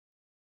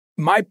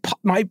 My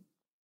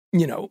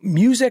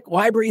music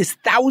library is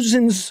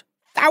thousands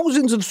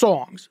of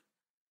songs.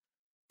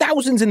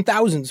 Thousands and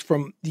thousands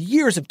from the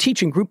years of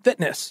teaching group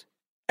fitness,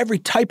 every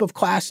type of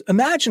class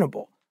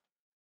imaginable.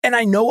 And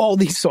I know all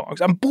these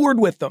songs. I'm bored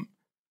with them.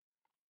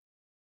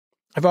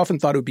 I've often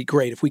thought it would be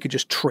great if we could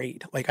just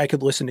trade. Like I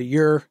could listen to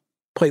your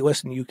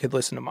playlist and you could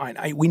listen to mine.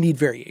 We need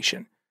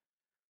variation.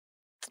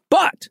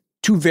 But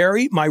to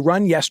vary my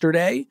run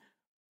yesterday,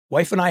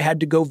 wife and I had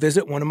to go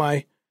visit one of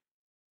my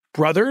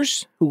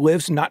brothers who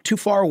lives not too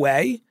far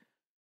away.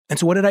 And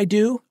so what did I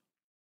do?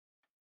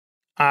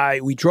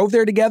 We drove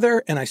there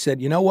together and I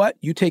said, you know what?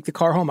 You take the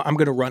car home. I'm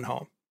going to run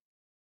home.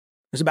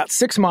 It was about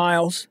 6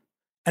 miles.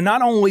 And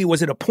not only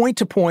was it a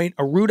point-to-point,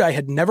 a route I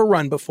had never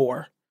run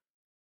before,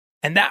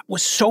 and that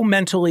was so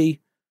mentally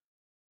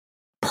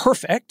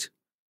perfect,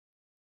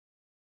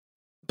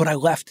 but I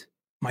left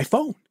my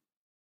phone,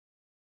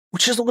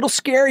 which is a little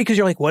scary because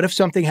you're like, what if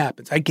something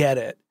happens? I get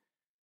it.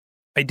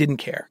 I didn't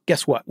care.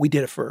 Guess what? We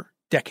did it for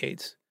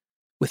decades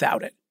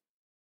without it.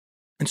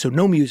 And so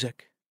no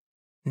music,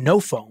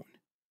 no phone,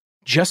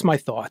 just my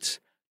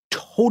thoughts,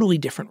 totally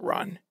different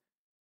run.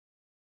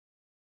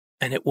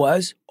 And it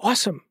was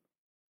awesome.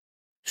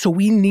 So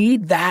we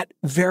need that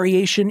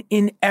variation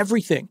in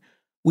everything.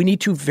 We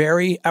need to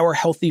vary our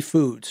healthy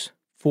foods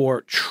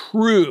for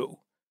true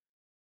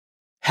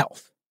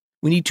health.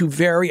 We need to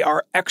vary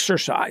our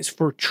exercise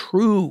for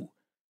true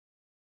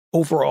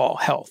overall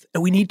health.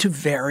 And we need to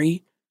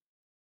vary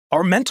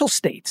our mental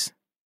states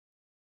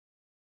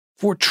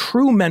for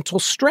true mental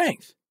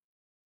strength.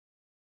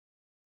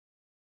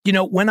 You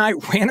know, when I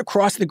ran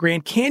across the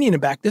Grand Canyon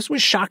and back, this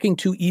was shocking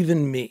to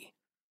even me.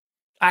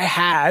 I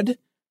had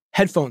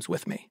headphones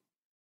with me.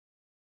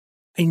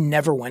 I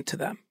never went to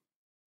them.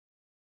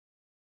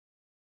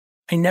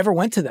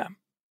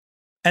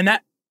 And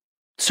that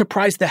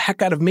surprised the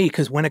heck out of me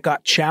because when it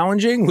got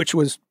challenging, which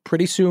was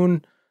pretty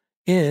soon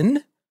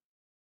in,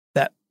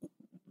 that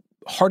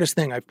hardest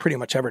thing I've pretty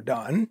much ever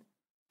done,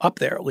 up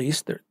there at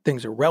least,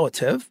 things are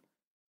relative,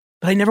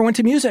 but I never went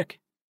to music.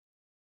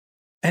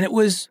 And it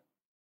was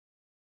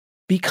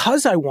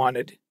because I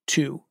wanted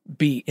to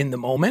be in the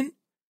moment.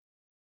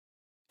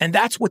 And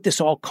that's what this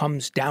all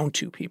comes down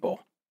to, people.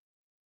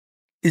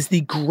 Is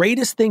the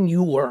greatest thing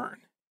you learn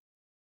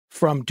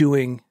from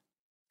doing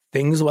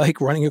things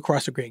like running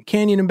across the Grand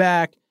Canyon and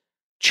back,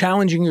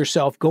 challenging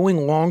yourself,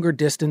 going longer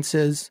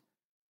distances,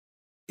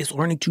 is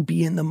learning to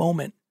be in the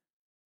moment.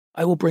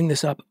 I will bring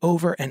this up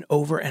over and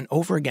over and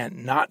over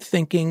again, not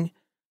thinking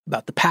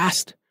about the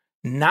past,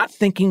 not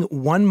thinking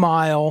 1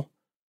 mile,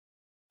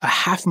 a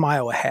half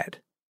mile ahead.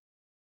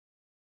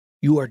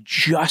 You are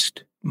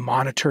just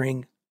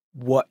monitoring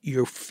what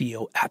you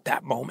feel at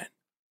that moment.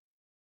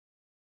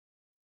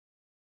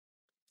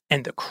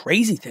 And the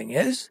crazy thing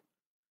is,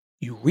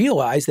 you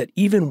realize that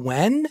even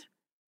when,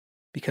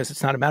 because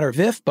it's not a matter of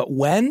if, but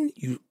when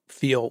you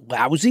feel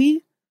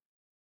lousy,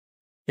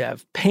 you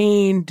have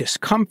pain,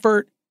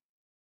 discomfort,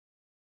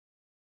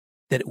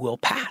 that it will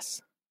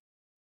pass.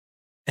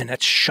 And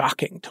that's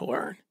shocking to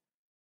learn.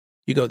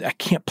 You go, I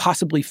can't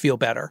possibly feel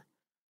better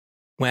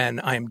when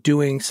I'm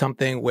doing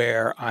something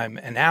where I'm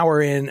an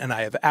hour in and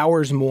I have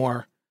hours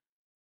more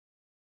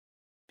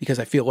because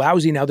I feel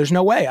lousy now. There's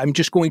no way. I'm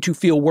just going to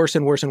feel worse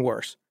and worse and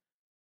worse.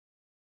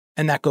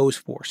 And that goes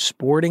for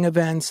sporting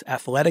events,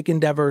 athletic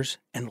endeavors,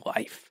 and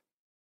life.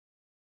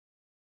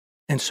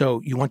 And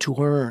so you want to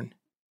learn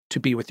to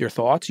be with your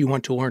thoughts. You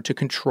want to learn to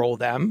control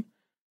them.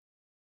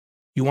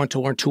 You want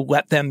to learn to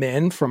let them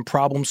in from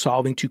problem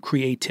solving to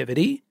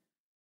creativity.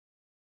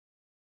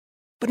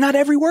 But not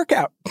every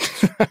workout.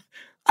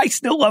 I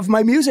still love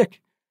my music.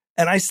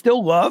 And I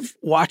still love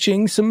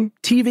watching some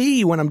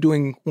TV when I'm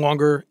doing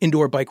longer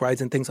indoor bike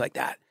rides and things like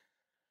that.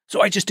 So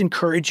I just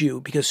encourage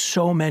you, because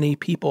so many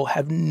people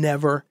have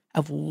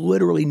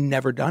literally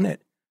never done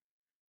it.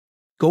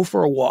 Go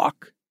for a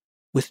walk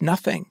with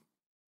nothing.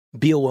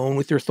 Be alone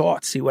with your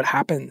thoughts. See what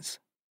happens.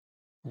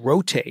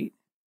 Rotate.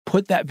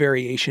 Put that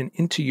variation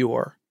into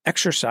your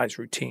exercise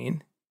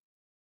routine,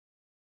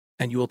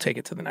 and you will take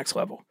it to the next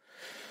level.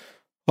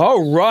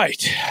 All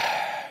right.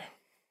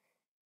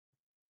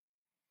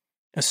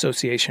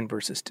 Association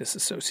versus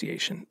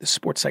disassociation. The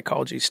sports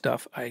psychology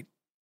stuff, I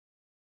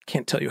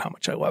can't tell you how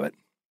much I love it.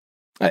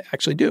 I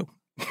actually do.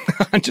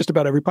 On just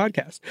about every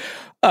podcast.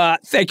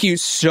 Thank you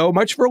so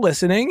much for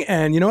listening.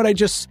 And you know what? I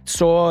just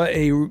saw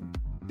it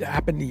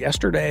happened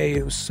yesterday.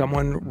 It was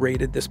someone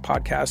rated this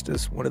podcast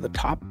as one of the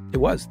top. It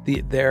was I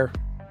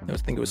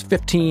think it was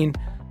 15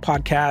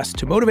 podcasts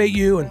to motivate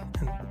you. And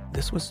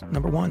this was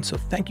number 1. So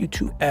thank you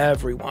to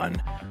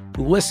everyone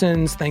who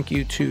listens. Thank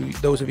you to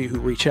those of you who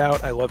reach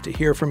out. I love to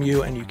hear from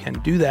you. And you can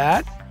do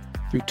that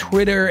through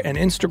Twitter and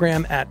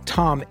Instagram at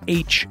Tom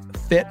H.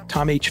 Fit,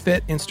 Tom H.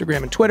 Fit,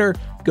 Instagram and Twitter.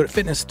 Go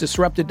to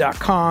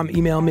fitnessdisrupted.com,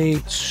 email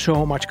me.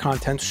 So much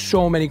content,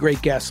 so many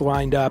great guests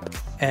lined up,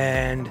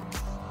 and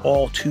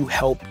all to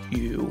help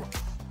you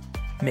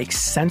make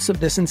sense of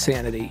this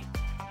insanity,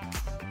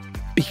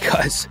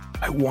 because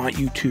I want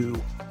you to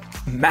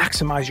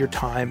maximize your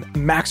time,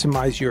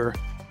 maximize your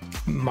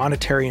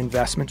monetary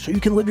investment so you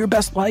can live your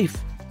best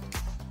life.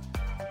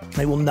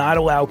 I will not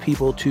allow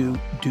people to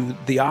do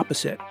the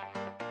opposite,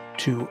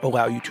 to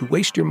allow you to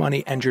waste your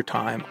money and your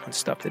time on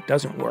stuff that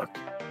doesn't work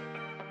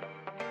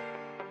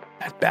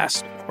at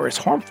best, or is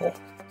harmful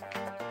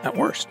at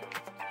worst.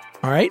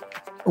 All right?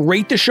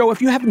 Rate the show if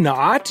you have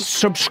not.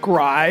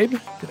 Subscribe.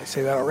 Did I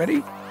say that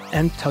already?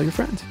 And tell your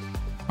friends.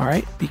 all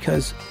right?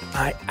 Because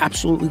I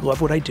absolutely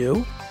love what I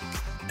do,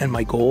 and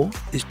my goal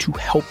is to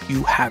help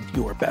you have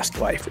your best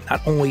life,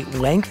 not only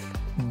length,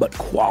 but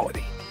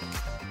quality.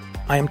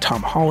 I am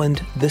Tom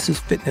Holland. This is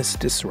Fitness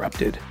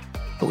Disrupted.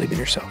 Believe in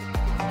yourself.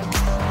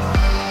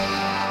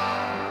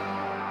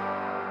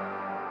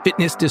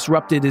 Fitness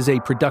Disrupted is a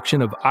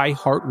production of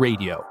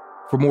iHeartRadio.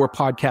 For more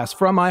podcasts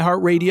from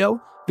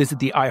iHeartRadio, visit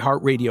the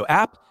iHeartRadio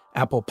app,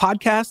 Apple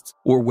Podcasts,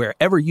 or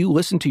wherever you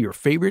listen to your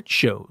favorite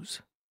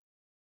shows.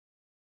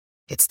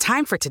 It's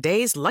time for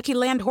today's Lucky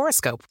Land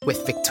horoscope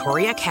with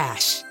Victoria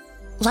Cash.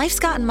 Life's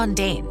gotten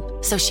mundane,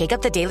 so shake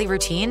up the daily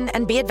routine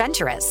and be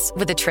adventurous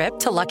with a trip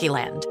to Lucky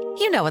Land.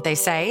 You know what they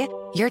say,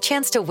 your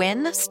chance to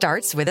win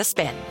starts with a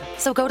spin.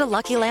 So go to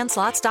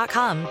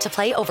LuckyLandSlots.com to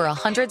play over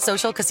 100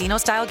 social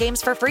casino-style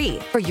games for free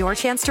for your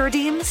chance to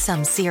redeem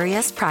some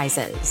serious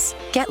prizes.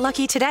 Get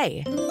lucky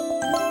today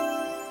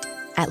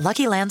at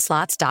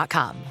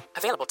LuckyLandSlots.com.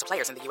 Available to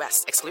players in the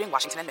U.S., excluding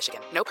Washington and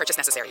Michigan. No purchase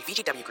necessary.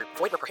 VGW Group.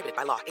 Void where prohibited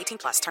by law.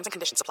 18+. Terms and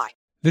conditions apply.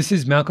 This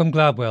is Malcolm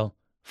Gladwell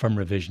from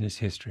Revisionist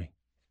History.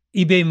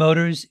 eBay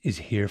Motors is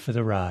here for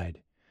the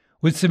ride.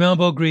 With some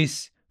elbow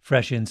grease,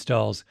 fresh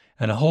installs,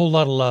 and a whole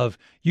lot of love,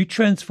 you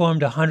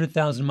transformed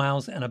 100,000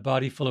 miles and a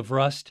body full of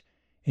rust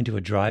into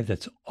a drive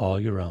that's all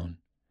your own.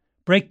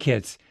 Brake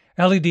kits,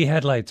 LED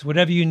headlights,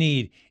 whatever you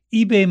need,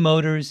 eBay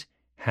Motors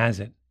has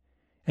it.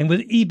 And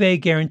with eBay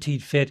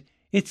Guaranteed Fit,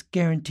 it's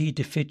guaranteed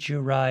to fit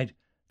your ride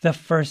the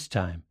first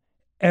time,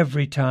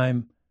 every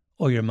time,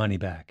 or your money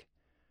back.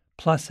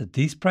 Plus, at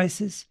these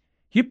prices,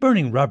 you're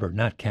burning rubber,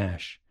 not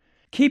cash.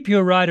 Keep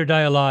your ride or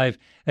die alive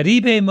at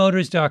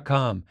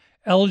ebaymotors.com.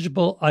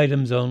 Eligible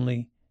items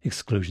only.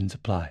 Exclusions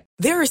apply.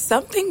 There are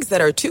some things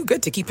that are too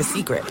good to keep a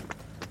secret.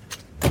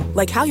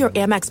 Like how your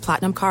Amex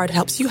Platinum card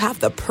helps you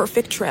have the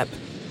perfect trip.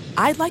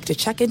 I'd like to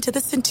check into the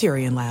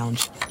Centurion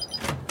Lounge.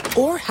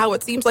 Or how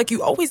it seems like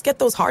you always get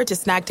those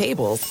hard-to-snag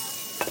tables.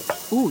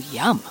 Ooh,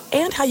 yum.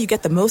 And how you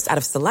get the most out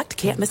of select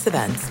can't-miss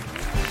events.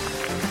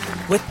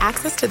 With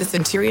access to the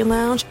Centurion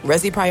Lounge,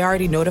 Resi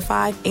Priority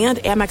Notify, and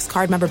Amex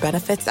card member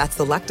benefits at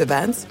select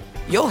events,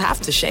 you'll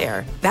have to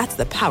share. That's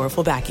the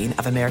powerful backing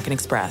of American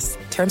Express.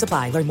 Terms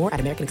apply. Learn more at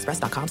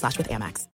americanexpress.com/withAmex.